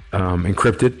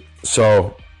 encrypted.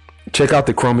 So check out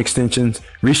the Chrome extensions.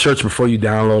 Research before you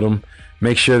download them.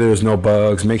 Make sure there's no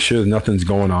bugs. Make sure nothing's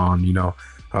going on,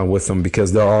 with them,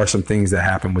 because there are some things that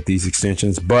happen with these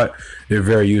extensions, but they're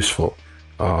very useful.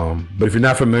 But if you're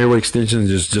not familiar with extensions,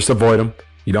 just avoid them.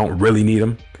 You don't really need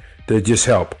them. They just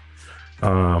help.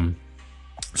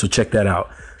 So check that out.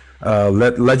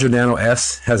 Ledger Nano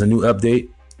S has a new update.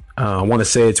 I want to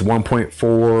say it's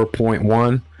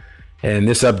 1.4.1, and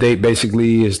this update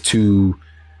basically is to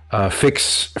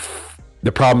fix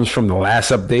the problems from the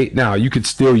last update. Now, you could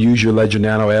still use your Ledger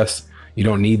Nano S. You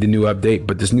don't need the new update,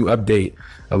 but this new update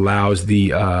allows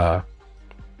the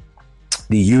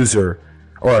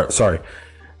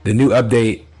new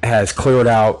update has cleared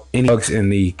out any bugs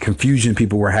and the confusion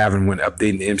people were having when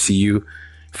updating the MCU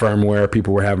firmware.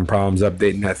 People were having problems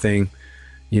updating that thing,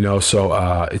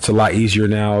 so it's a lot easier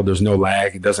now. There's no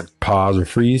lag. It doesn't pause or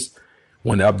freeze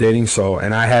when updating. So,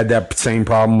 and I had that same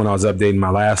problem when I was updating my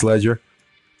last ledger.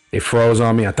 It froze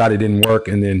on me. I thought it didn't work,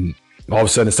 and then all of a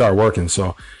sudden it started working.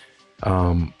 So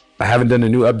I haven't done a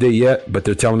new update yet, but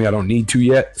they're telling me I don't need to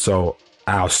yet. So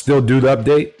I'll still do the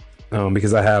update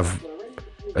because I have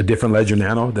a different Ledger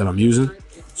Nano that I'm using.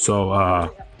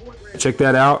 So check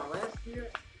that out.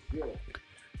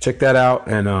 Check that out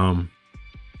and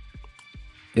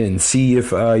see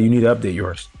if you need to update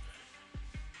yours.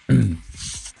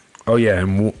 Oh yeah,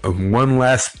 and one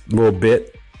last little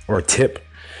bit or tip.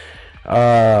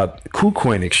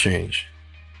 KuCoin exchange.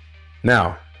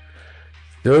 Now,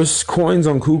 there's coins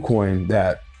on KuCoin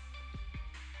that,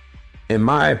 in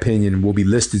my opinion, will be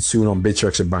listed soon on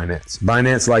Bittrex or Binance.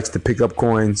 Binance likes to pick up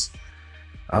coins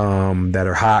that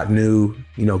are hot, new,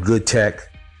 good tech.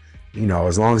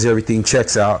 As long as everything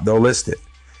checks out, they'll list it.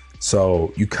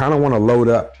 So you kind of want to load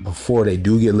up before they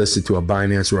do get listed to a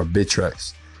Binance or a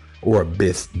Bittrex or a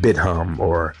BitHum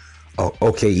or a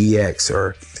OKEX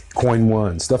or Coin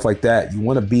One, stuff like that. You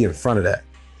want to be in front of that.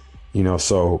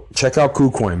 So check out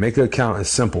KuCoin. Make an account. It's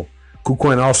simple.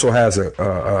 KuCoin also has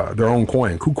their own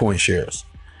coin, KuCoin shares.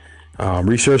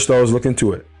 Research those. Look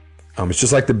into it. It's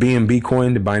just like the BNB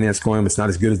coin, the Binance coin. It's not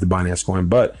as good as the Binance coin,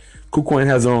 but KuCoin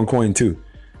has their own coin too.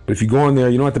 But if you go on there,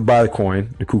 you don't have to buy the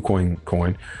coin, the KuCoin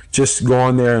coin. Just go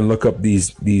on there and look up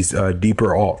these deeper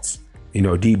alts. You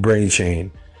know, Deep Brain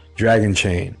Chain, Dragon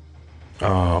Chain.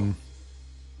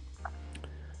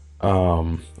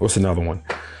 What's another one?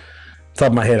 Top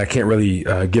of my head, I can't really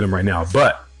get them right now.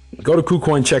 But go to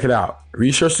KuCoin, check it out.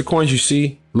 Research the coins you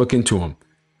see, look into them.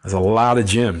 There's a lot of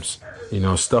gems. You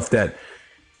know, stuff that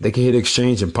they can hit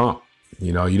exchange and pump.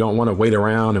 You know, you don't want to wait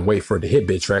around and wait for it to hit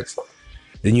Bittrex.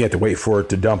 Then you have to wait for it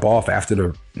to dump off after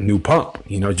the new pump,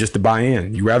 you know, just to buy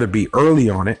in. You rather be early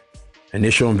on it,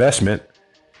 initial investment,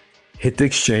 hit the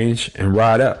exchange and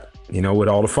ride up, you know, with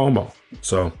all the FOMO.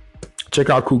 So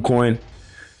check out KuCoin,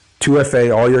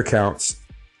 2FA, all your accounts.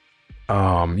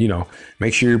 You know,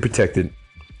 make sure you're protected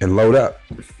and load up,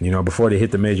 you know, before they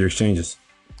hit the major exchanges.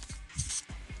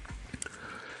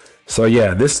 So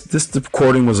yeah, this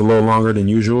recording was a little longer than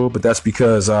usual, but that's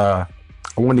because I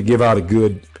wanted to give out a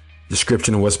good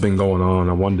description of what's been going on.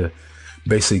 I wanted to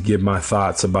basically give my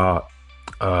thoughts about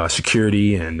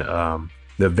security and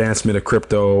the advancement of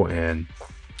crypto and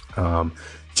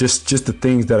just the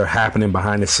things that are happening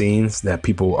behind the scenes that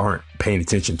people aren't paying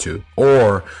attention to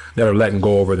or that are letting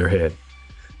go over their head.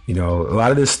 You know, a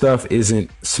lot of this stuff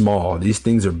isn't small. These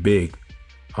things are big,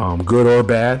 good or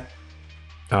bad.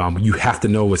 You have to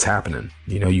know what's happening.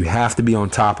 You know, you have to be on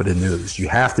top of the news. You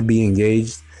have to be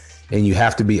engaged and you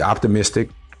have to be optimistic,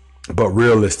 but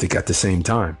realistic at the same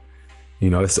time. You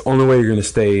know, it's the only way you're going to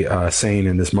stay sane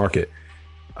in this market.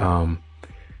 You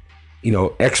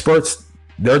know, experts,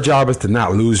 their job is to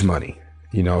not lose money.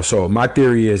 You know, so my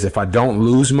theory is if I don't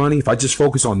lose money, if I just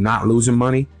focus on not losing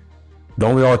money, the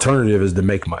only alternative is to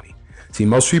make money. See,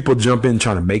 most people jump in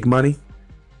trying to make money,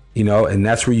 you know, and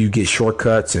that's where you get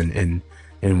shortcuts and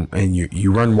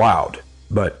you run wild.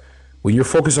 But when you're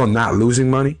focused on not losing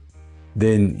money,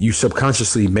 then you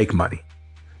subconsciously make money.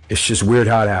 It's just weird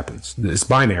how it happens. It's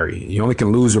binary. You only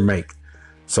can lose or make.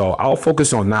 So I'll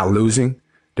focus on not losing.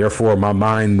 Therefore, my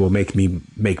mind will make me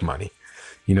make money.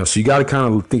 You know, so you got to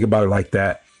kind of think about it like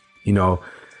that. You know,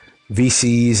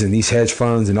 VCs and these hedge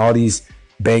funds and all these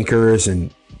bankers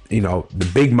and, you know, the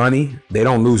big money, they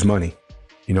don't lose money.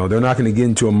 You know, they're not going to get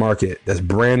into a market that's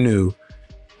brand new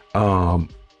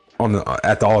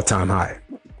at the all-time high.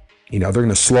 You know, they're going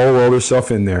to slow roll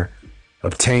themselves in there,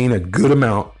 obtain a good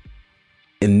amount,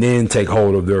 and then take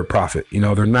hold of their profit. You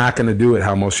know, they're not going to do it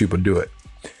how most people do it.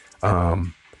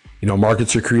 You know,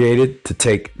 markets are created to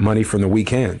take money from the weak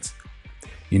hands.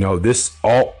 You know, this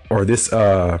alt or this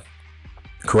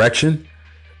correction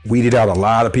weeded out a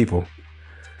lot of people.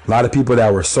 A lot of people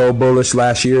that were so bullish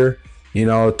last year, you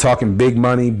know, talking big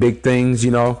money, big things,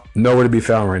 you know, nowhere to be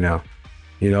found right now.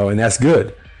 You know, and that's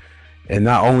good. And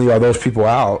not only are those people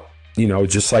out, you know,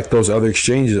 just like those other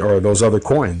exchanges or those other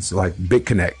coins like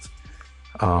BitConnect,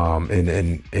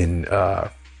 and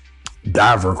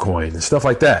Diver coin and stuff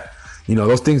like that. You know,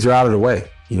 those things are out of the way.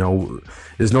 You know,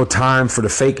 there's no time for the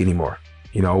fake anymore.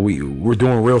 You know, we're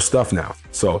doing real stuff now.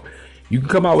 So you can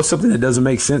come out with something that doesn't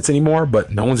make sense anymore,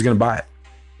 but no one's going to buy it.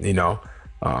 You know,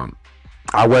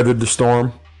 I weathered the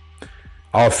storm.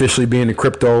 I'll officially be in the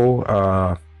crypto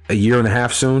a year and a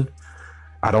half soon.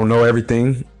 I don't know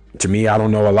everything. To me, I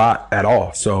don't know a lot at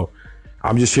all. So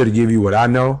I'm just here to give you what I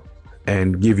know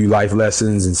and give you life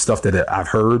lessons and stuff that I've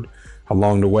heard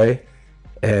along the way.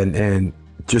 And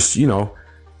just, you know,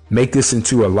 make this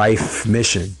into a life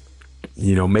mission.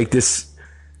 You know, make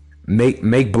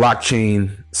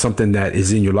blockchain something that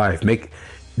is in your life.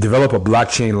 Develop a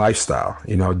blockchain lifestyle.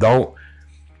 You know,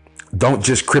 don't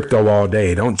just crypto all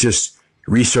day. Don't just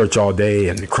research all day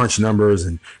and crunch numbers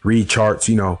and read charts.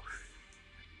 You know,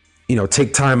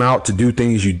 take time out to do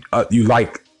things you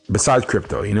like besides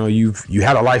crypto. You know, you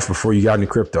had a life before you got into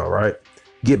crypto, right?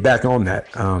 Get back on that.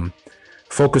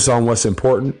 Focus on what's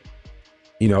important.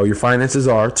 You know, your finances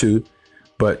are too,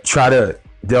 but try to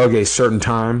delegate certain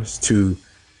times to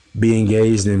be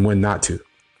engaged and when not to.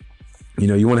 You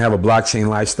know, you want to have a blockchain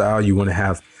lifestyle. You want to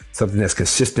have something that's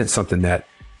consistent, something that,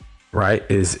 right,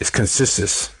 is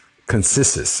consistent,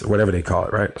 whatever they call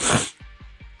it, right?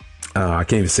 I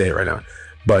can't even say it right now,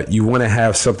 but you want to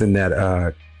have something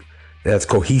that that's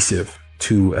cohesive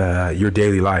to your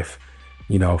daily life.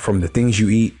 You know, from the things you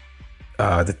eat,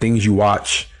 the things you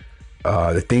watch,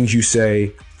 the things you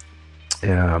say,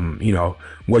 you know,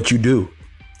 what you do.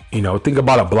 You know, think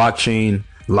about a blockchain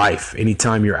life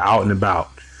anytime you're out and about.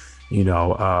 You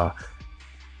know,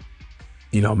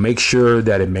 make sure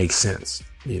that it makes sense.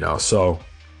 You know, so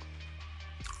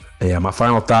yeah, my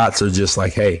final thoughts are just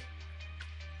like, hey,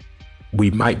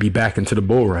 we might be back into the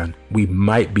bull run. We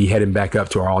might be heading back up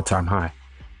to our all-time high.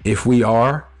 If we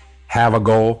are, have a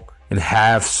goal and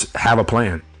have a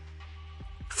plan.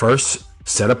 First,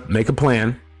 make a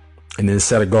plan, and then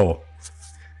set a goal.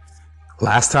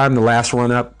 Last time, the last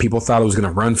run up, people thought it was going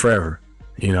to run forever.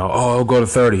 You know, oh, it'll go to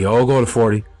 30. Oh, it'll go to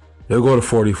 40. It'll go to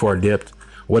 40 before it dipped.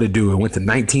 What'd it do? It went to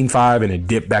 19.5 and it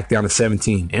dipped back down to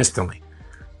 17 instantly.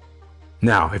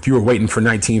 Now, if you were waiting for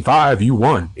 19.5, you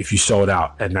won if you sold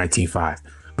out at 19.5.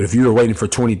 But if you were waiting for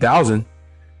 20,000,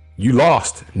 you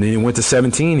lost. And then it went to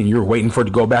 17 and you were waiting for it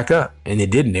to go back up. And it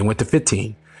didn't. It went to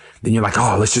 15. Then you're like,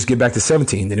 oh, let's just get back to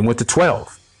 17. Then it went to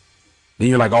 12. Then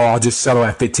you're like, oh, I'll just settle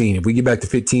at 15. If we get back to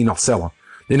 15, I'll sell them.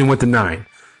 Then it went to 9.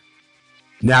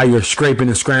 Now you're scraping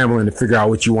and scrambling to figure out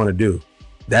what you want to do.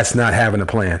 That's not having a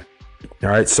plan. All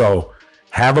right. So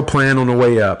have a plan on the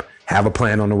way up. Have a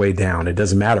plan on the way down. It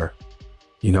doesn't matter.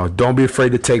 You know, don't be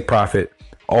afraid to take profit.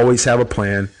 Always have a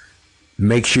plan.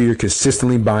 Make sure you're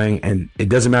consistently buying. And it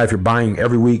doesn't matter if you're buying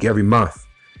every week, every month.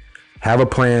 Have a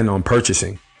plan on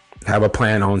purchasing. Have a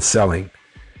plan on selling.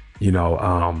 You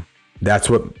know, that's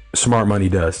what smart money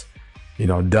does. You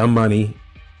know, dumb money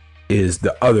is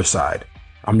the other side.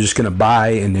 I'm just going to buy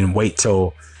and then wait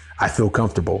till I feel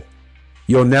comfortable.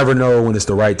 You'll never know when it's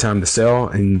the right time to sell,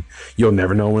 and you'll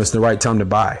never know when it's the right time to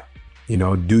buy. You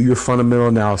know, do your fundamental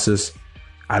analysis.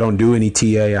 I don't do any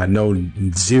TA. I know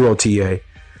zero TA.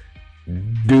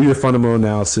 Do your fundamental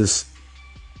analysis.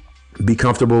 Be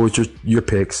comfortable with your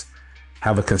picks.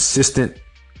 Have a consistent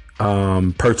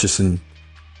purchasing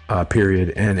period,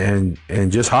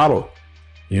 and just hodl.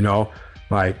 You know,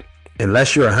 like,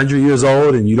 unless you're 100 years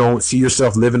old and you don't see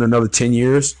yourself living another 10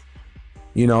 years,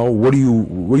 you know, what are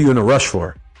you in a rush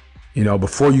for? You know,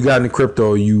 before you got into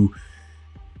crypto,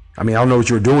 I don't know what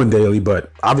you were doing daily,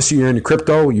 but obviously you're into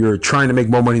crypto, you're trying to make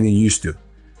more money than you used to.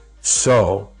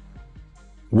 So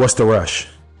what's the rush?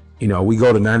 You know, we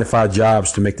go to 9-to-5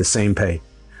 jobs to make the same pay.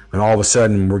 And all of a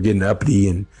sudden we're getting uppity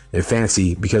and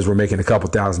fancy because we're making a couple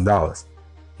 $1,000s.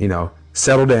 You know,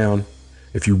 settle down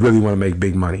if you really want to make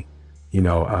big money. You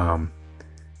know,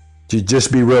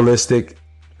 just be realistic,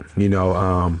 you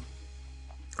know,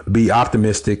 be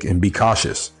optimistic and be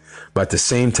cautious, but at the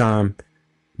same time,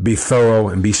 be thorough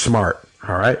and be smart.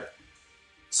 All right.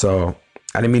 So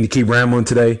I didn't mean to keep rambling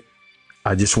today.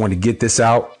 I just wanted to get this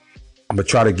out. I'm going to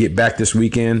try to get back this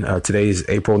weekend. Today is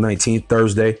April 19th,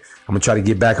 Thursday. I'm going to try to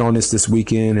get back on this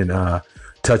weekend and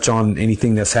touch on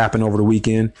anything that's happened over the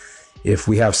weekend. If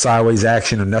we have sideways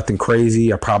action or nothing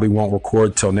crazy, I probably won't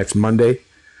record till next Monday.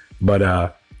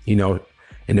 But, you know,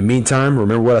 in the meantime,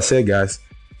 remember what I said, guys.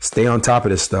 Stay on top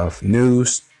of this stuff.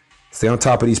 News. Stay on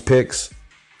top of these picks.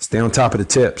 Stay on top of the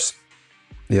tips.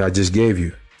 Yeah, I just gave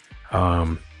you.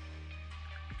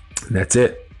 That's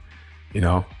it. You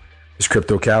know, it's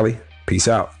Crypto Cali. Peace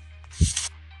out.